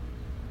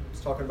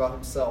 He's talking about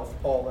himself,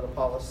 Paul and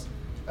Apollos,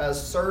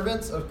 as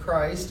servants of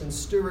Christ and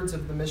stewards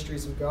of the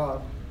mysteries of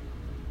God.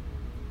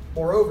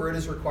 Moreover, it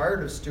is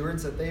required of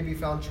stewards that they be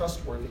found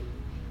trustworthy.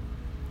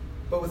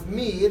 But with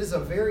me, it is a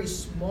very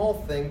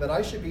small thing that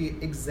I should be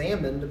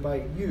examined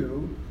by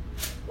you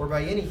or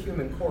by any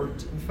human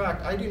court. In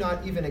fact, I do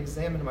not even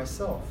examine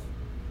myself.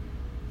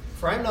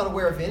 For I am not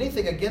aware of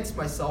anything against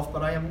myself,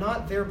 but I am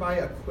not thereby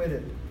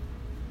acquitted.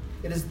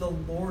 It is the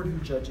Lord who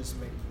judges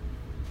me.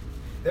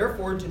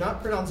 Therefore, do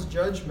not pronounce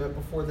judgment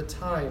before the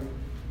time,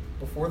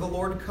 before the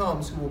Lord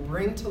comes, who will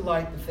bring to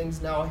light the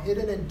things now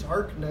hidden in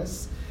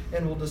darkness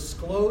and will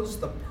disclose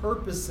the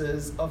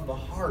purposes of the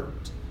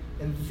heart.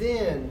 And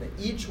then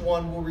each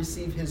one will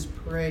receive his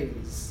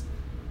praise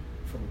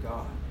from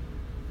God.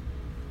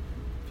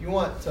 If you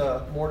want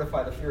to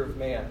mortify the fear of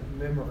man,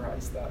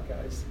 memorize that,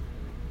 guys.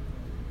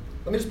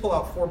 Let me just pull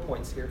out 4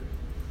 points here.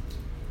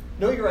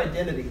 Know your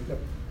identity.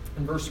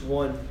 In verse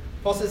 1,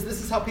 Paul says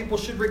this is how people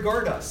should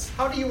regard us.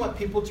 How do you want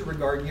people to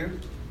regard you?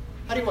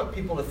 How do you want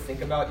people to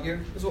think about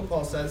you? This is what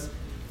Paul says.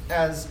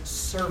 As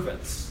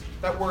servants.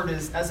 That word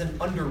is as an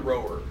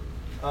under-rower.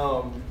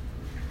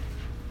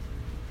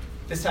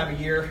 This time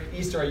of year,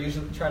 Easter, I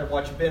usually try to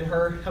watch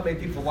Ben-Hur. How many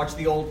people watch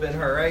the old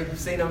Ben-Hur, right? You've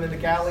seen them in the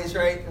galleys,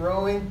 right?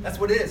 Rowing. That's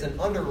what it is, an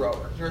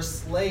under-rower. You're a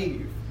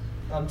slave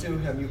to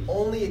him. You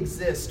only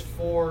exist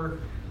for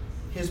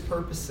his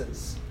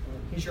purposes.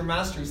 He's your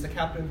master. He's the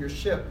captain of your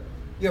ship.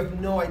 You have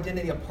no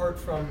identity apart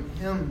from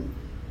him.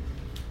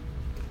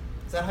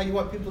 Is that how you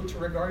want people to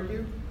regard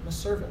you? I'm a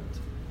servant.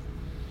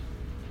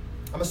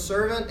 I'm a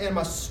servant and I'm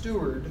a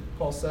steward,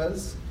 Paul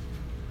says.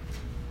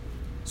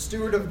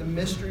 Steward of the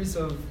mysteries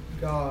of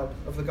God,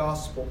 of the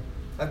gospel.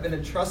 I've been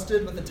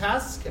entrusted with a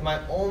task, and my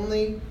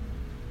only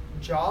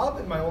job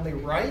and my only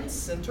rights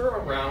center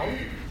around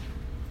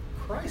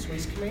Christ, what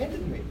he's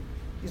commanded me.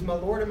 He's my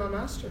Lord and my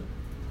master.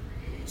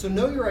 So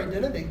know your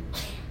identity.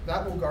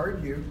 That will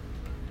guard you.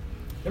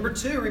 Number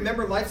 2,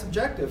 remember life's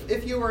objective.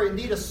 If you are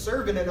indeed a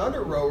servant and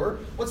under rower,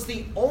 what's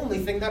the only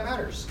thing that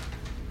matters?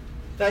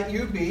 That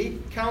you be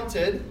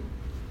counted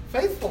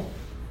faithful,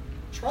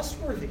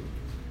 trustworthy,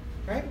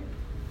 right?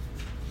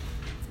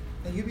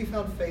 That you be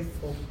found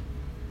faithful.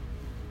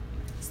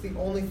 It's the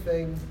only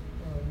thing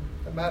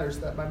that matters,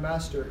 that my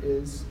master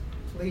is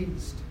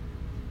pleased.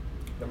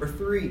 Number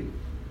 3,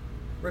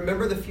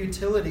 remember the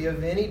futility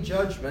of any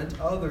judgment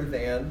other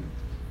than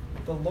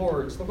the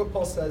Lord's. Look what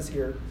Paul says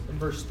here in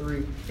verse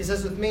 3. He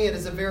says, with me it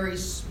is a very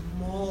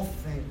small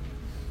thing.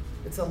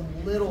 It's a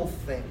little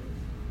thing.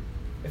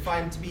 If I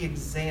am to be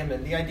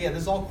examined, the idea,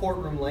 this is all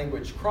courtroom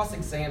language,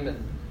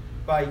 cross-examined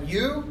by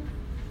you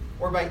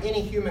or by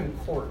any human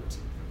court.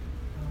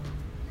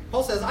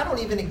 Paul says, I don't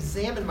even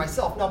examine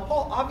myself. Now,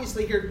 Paul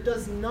obviously here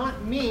does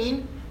not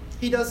mean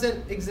he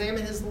doesn't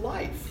examine his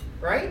life,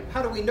 right?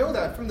 How do we know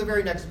that? From the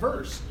very next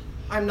verse.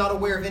 I'm not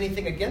aware of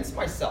anything against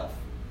myself.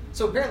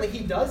 So apparently he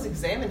does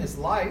examine his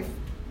life.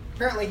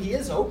 Apparently he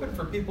is open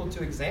for people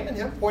to examine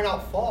him, point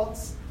out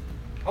faults.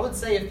 I would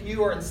say if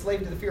you are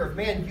enslaved to the fear of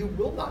man, you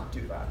will not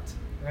do that,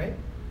 right?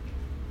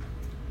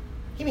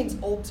 He means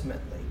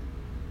ultimately.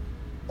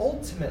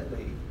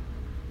 Ultimately,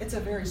 it's a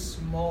very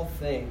small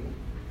thing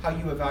how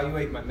you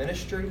evaluate my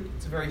ministry.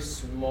 It's a very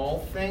small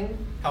thing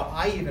how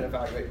I even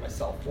evaluate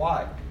myself.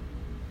 Why?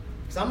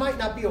 Because I might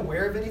not be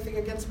aware of anything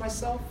against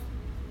myself,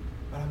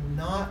 but I'm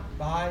not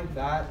by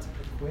that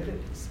acquitted,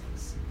 he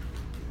says.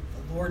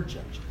 The Lord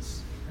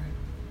judges.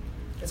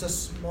 Right? It's a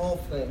small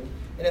thing.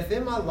 And if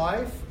in my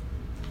life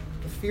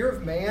the fear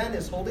of man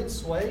is holding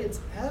sway,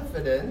 it's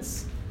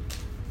evidence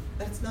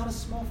that it's not a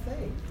small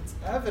thing. It's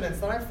evidence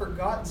that I've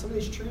forgotten some of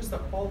these truths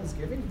that Paul is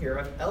giving here.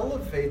 I've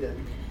elevated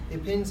the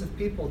opinions of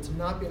people to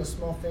not being a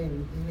small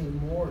thing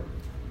anymore.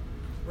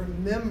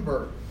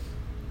 Remember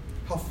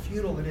how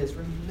futile it is.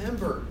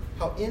 Remember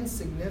how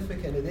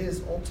insignificant it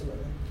is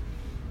ultimately.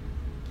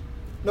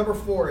 Number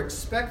 4,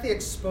 expect the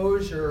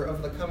exposure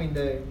of the coming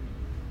day.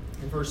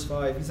 In verse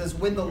 5, he says,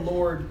 when the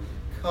Lord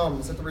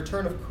comes at the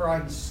return of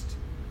Christ,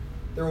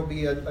 there will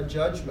be a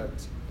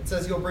judgment. It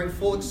says he'll bring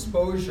full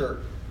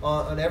exposure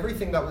on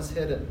everything that was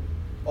hidden.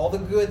 All the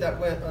good that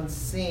went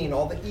unseen,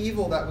 all the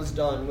evil that was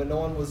done when no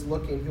one was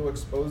looking, he'll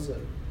expose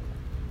it.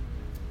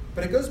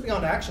 But it goes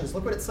beyond actions.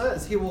 Look what it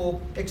says. He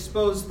will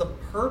expose the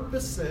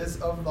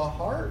purposes of the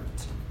heart,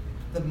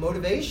 the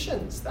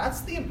motivations. That's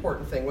the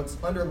important thing, what's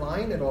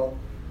underlying it all.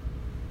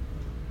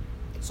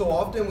 So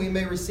often we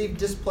may receive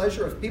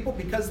displeasure of people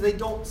because they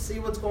don't see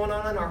what's going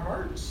on in our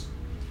hearts.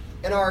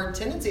 And our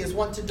tendency is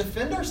want to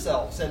defend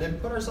ourselves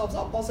and put ourselves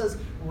up. Paul says,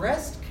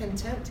 rest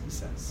content, he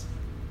says.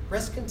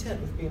 Rest content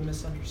with being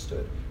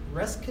misunderstood.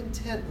 Rest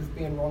content with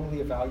being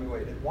wrongly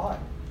evaluated. Why?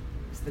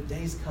 Because the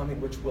day's coming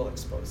which will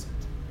expose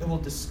it. It will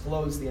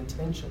disclose the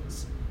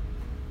intentions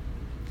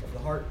of the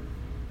heart.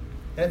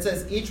 And it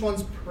says each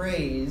one's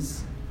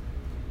praise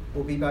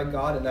will be by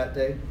God in that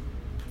day.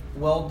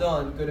 Well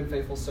done, good and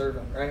faithful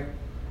servant, right?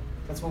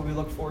 That's what we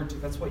look forward to.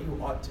 That's what you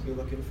ought to be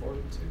looking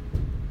forward to.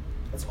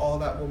 That's all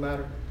that will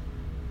matter.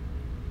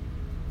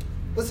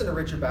 Listen to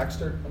Richard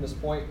Baxter on this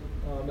point.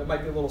 It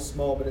might be a little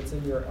small, but it's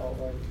in your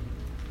outline.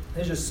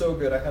 It's just so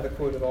good, I had to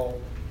quote it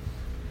all.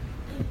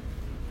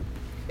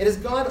 It is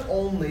God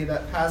only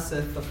that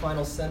passeth the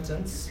final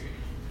sentence,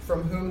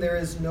 from whom there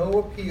is no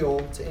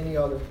appeal to any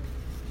other.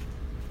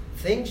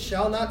 Things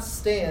shall not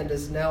stand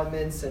as now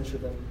men censure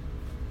them.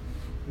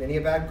 Many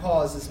a bad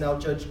cause is now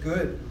judged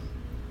good,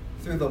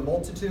 through the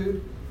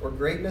multitude or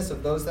greatness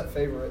of those that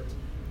favor it.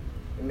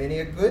 And many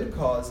a good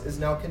cause is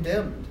now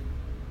condemned.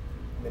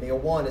 Many a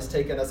one is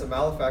taken as a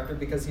malefactor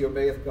because he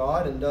obeyeth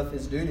God and doth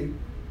his duty.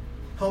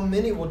 How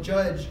many will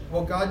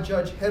God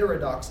judge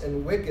heterodox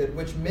and wicked,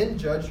 which men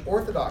judge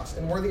orthodox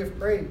and worthy of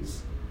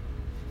praise?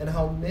 And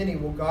how many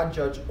will God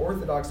judge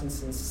orthodox and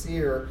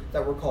sincere,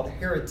 that were called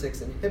heretics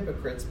and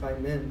hypocrites by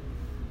men?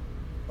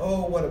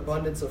 Oh, what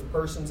abundance of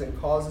persons and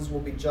causes will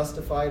be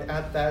justified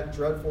at that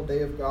dreadful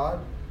day of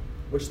God,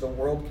 which the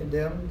world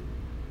condemned?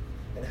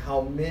 And how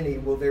many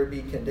will there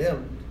be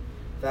condemned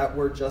that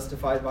were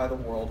justified by the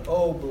world?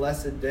 Oh,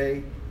 blessed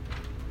day,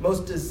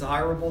 most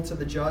desirable to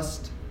the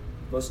just,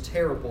 most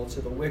terrible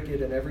to the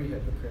wicked and every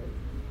hypocrite.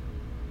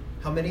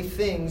 How many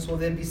things will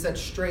then be set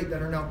straight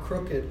that are now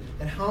crooked?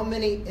 And how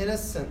many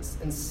innocents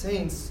and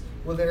saints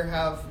will there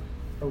have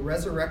a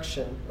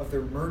resurrection of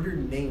their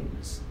murdered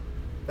names,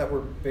 that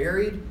were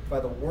buried by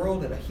the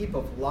world in a heap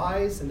of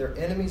lies, and their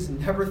enemies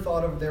never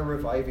thought of their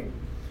reviving?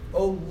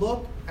 Oh,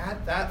 look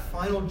at that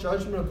final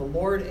judgment of the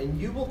Lord, and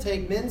you will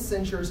take men's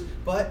censures,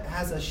 but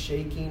as a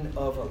shaking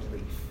of a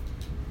leaf.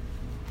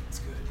 It's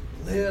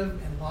good.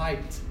 Live in light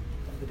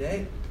of the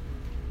day.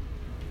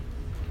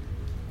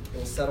 It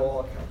will settle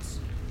all accounts.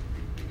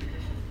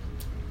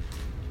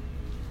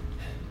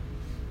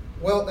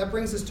 Well, that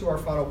brings us to our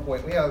final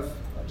point. We have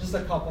just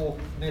a couple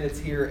minutes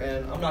here,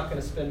 and I'm not going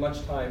to spend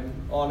much time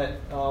on it.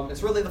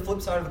 It's really the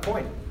flip side of the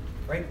coin,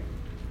 right?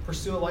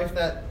 Pursue a life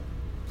that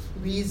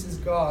pleases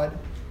God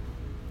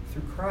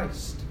through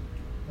Christ.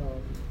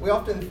 We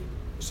often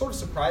sort of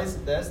surprised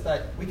at this,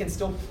 that we can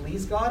still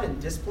please God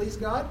and displease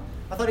God.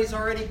 I thought he's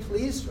already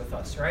pleased with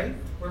us, right?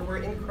 We're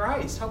in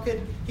Christ. How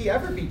could he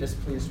ever be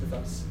displeased with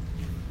us?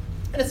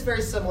 And it's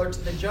very similar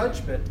to the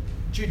judgment.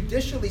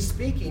 Judicially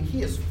speaking,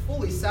 he is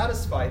fully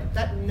satisfied.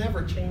 That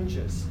never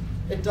changes.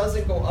 It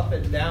doesn't go up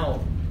and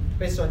down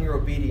based on your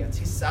obedience.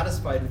 He's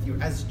satisfied with you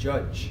as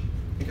judge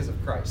because of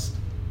Christ.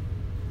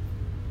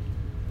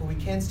 But we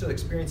can still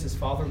experience his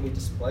fatherly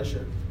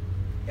displeasure.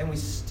 And we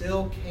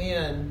still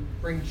can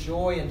bring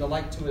joy and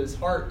delight to his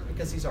heart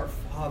because he's our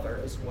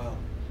Father as well.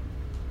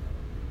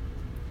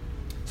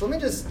 So let me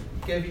just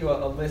give you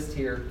a list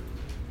here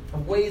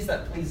of ways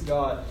that please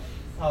God.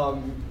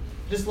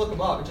 Just look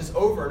them up. It's just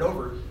over and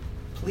over.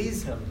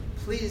 Please him,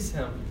 please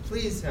him,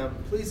 please him,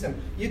 please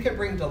him. You can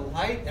bring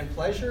delight and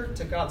pleasure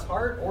to God's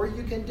heart, or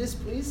you can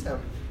displease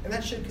him. And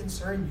that should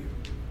concern you.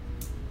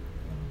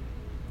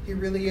 He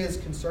really is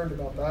concerned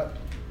about that.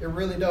 It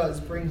really does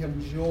bring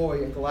him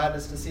joy and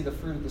gladness to see the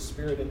fruit of the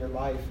Spirit in your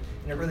life.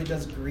 And it really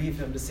does grieve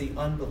him to see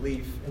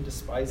unbelief and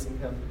despising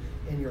him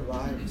in your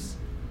lives.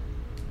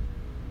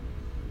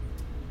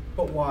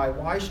 But why?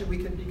 Why should we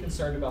be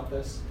concerned about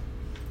this?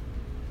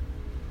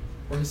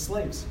 We're his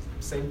slaves.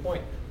 Same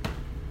point.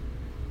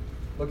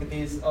 Look at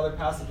these other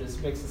passages.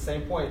 It makes the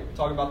same point.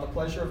 Talking about the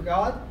pleasure of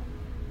God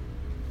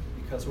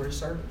because we're his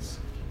servants.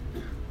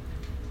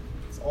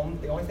 It's the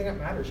only thing that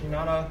matters. You're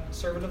not a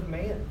servant of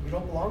man. You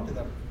don't belong to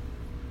them.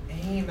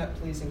 Aim at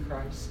pleasing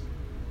Christ.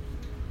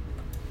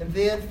 And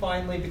then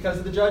finally, because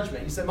of the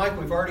judgment. You said, Michael,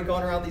 we've already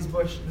gone around this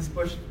bush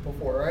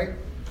before, right?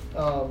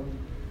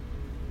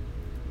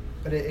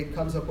 But it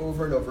comes up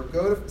over and over.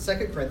 Go to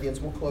 2 Corinthians.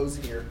 We'll close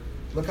here.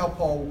 Look how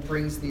Paul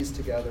brings these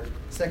together.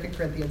 2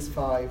 Corinthians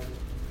 5,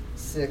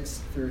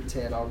 6 through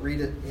 10. I'll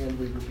read it and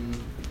we will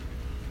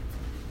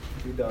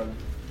be done.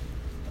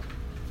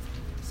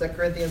 2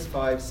 Corinthians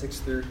 5, 6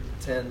 through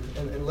 10.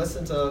 And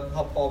listen to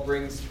how Paul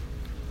brings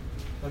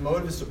the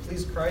motive is to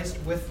please Christ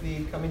with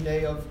the coming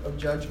day of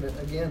judgment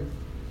again.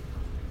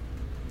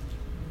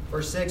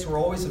 Verse 6, we're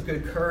always of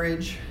good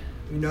courage.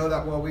 We know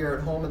that while we are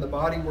at home in the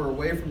body, we're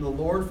away from the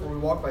Lord, for we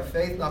walk by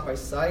faith, not by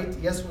sight.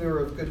 Yes, we are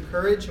of good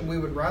courage, and we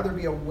would rather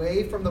be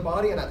away from the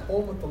body and at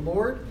home with the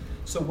Lord.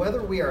 So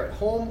whether we are at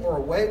home or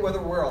away,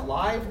 whether we're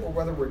alive or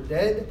whether we're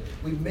dead,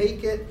 we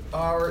make it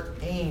our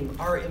aim,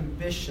 our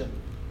ambition.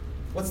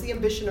 What's the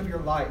ambition of your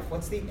life?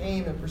 What's the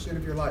aim and pursuit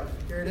of your life?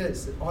 Here it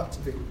is. It ought to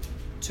be.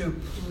 To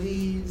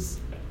please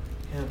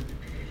him.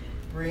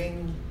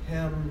 Bring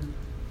him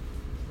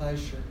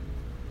pleasure.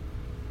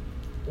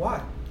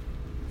 Why?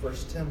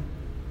 Verse 10.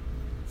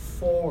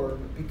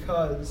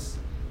 Because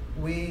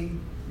we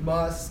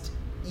must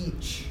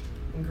each,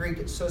 in Greek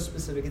it's so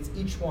specific, it's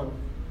each one,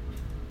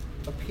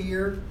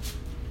 appear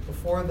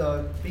before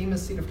the bema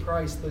seat of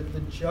Christ,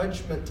 the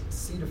judgment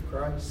seat of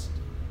Christ,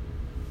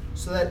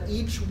 so that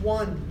each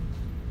one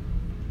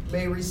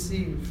may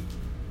receive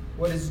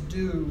what is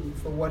due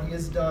for what he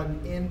has done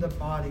in the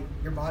body.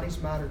 Your bodies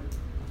matter,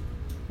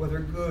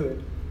 whether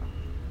good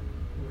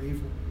or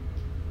evil.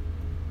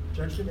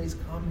 Judgment day is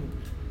coming.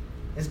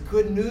 It's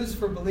good news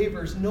for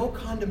believers. No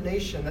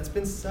condemnation. That's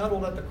been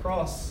settled at the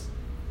cross.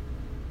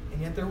 And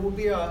yet there will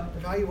be an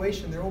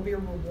evaluation. There will be a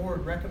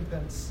reward,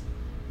 recompense.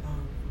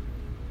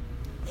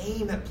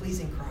 Aim at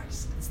pleasing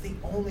Christ. It's the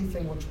only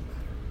thing which will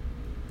matter.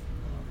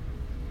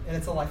 And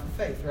it's a life of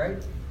faith,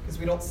 right? Because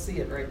we don't see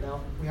it right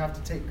now. We have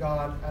to take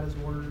God at his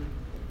word.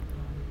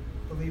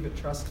 Believe it,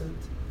 trust it.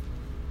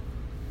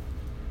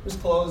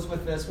 Just close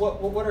with this.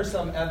 What are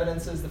some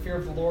evidences the fear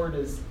of the Lord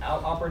is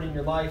operating in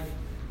your life?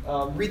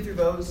 Read through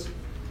those.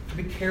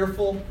 Be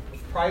careful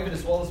of private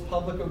as well as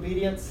public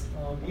obedience.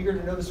 Eager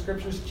to know the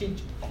scriptures.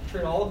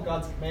 Treat all of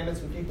God's commandments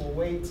with equal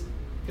weight.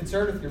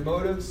 Concerned with your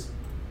motives.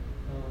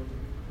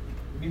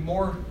 Be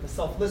more a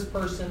selfless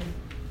person.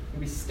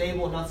 You'll be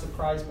stable and not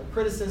surprised by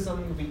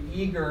criticism. You'll be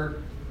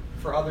eager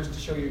for others to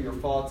show you your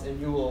faults,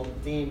 and you will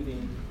deem the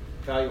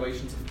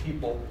evaluations of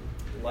people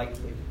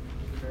lightly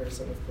in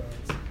comparison with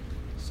God's.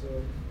 So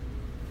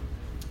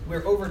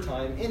we're over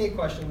time. Any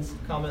questions,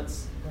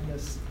 comments on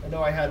this? I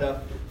know I had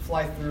to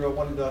fly through. I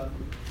wanted to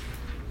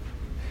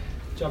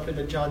jump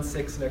into John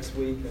 6 next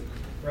week and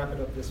wrap it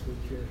up this week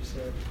here. So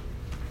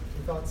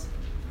any thoughts?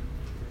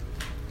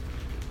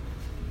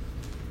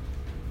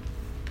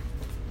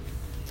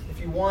 If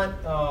you want,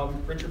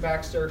 Richard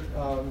Baxter,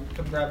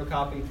 come grab a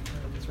copy.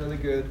 It's really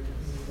good.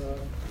 And,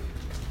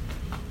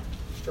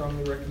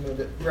 strongly recommend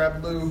it.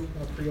 Grab Lou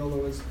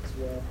Priolo as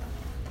well.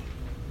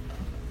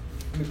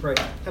 Let me pray.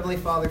 Heavenly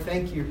Father,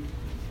 thank you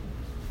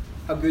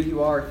how good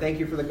you are. Thank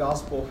you for the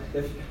gospel.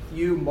 If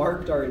you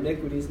marked our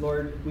iniquities,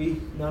 Lord,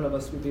 none of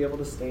us would be able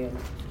to stand.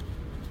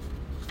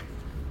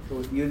 But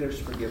with you, there's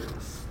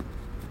forgiveness.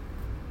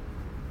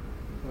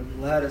 Lord,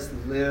 let us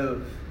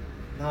live,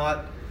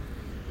 not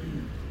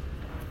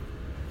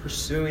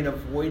pursuing,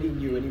 avoiding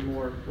you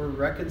anymore. We're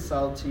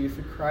reconciled to you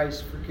through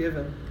Christ,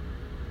 forgiven.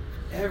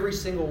 Every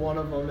single one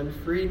of them, and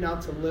free now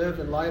to live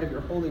in light of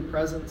your holy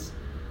presence,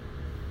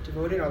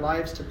 devoting our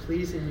lives to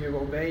pleasing you,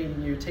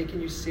 obeying you,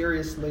 taking you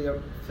seriously,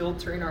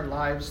 filtering our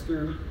lives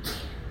through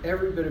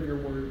every bit of your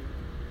word,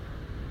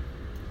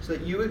 so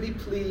that you would be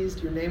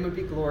pleased, your name would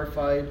be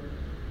glorified,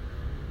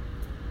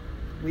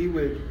 we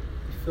would be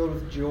filled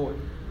with joy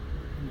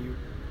in you.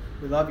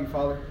 We love you,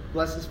 Father.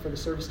 Bless us for the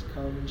service to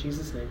come. In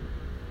Jesus' name,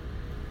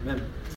 amen.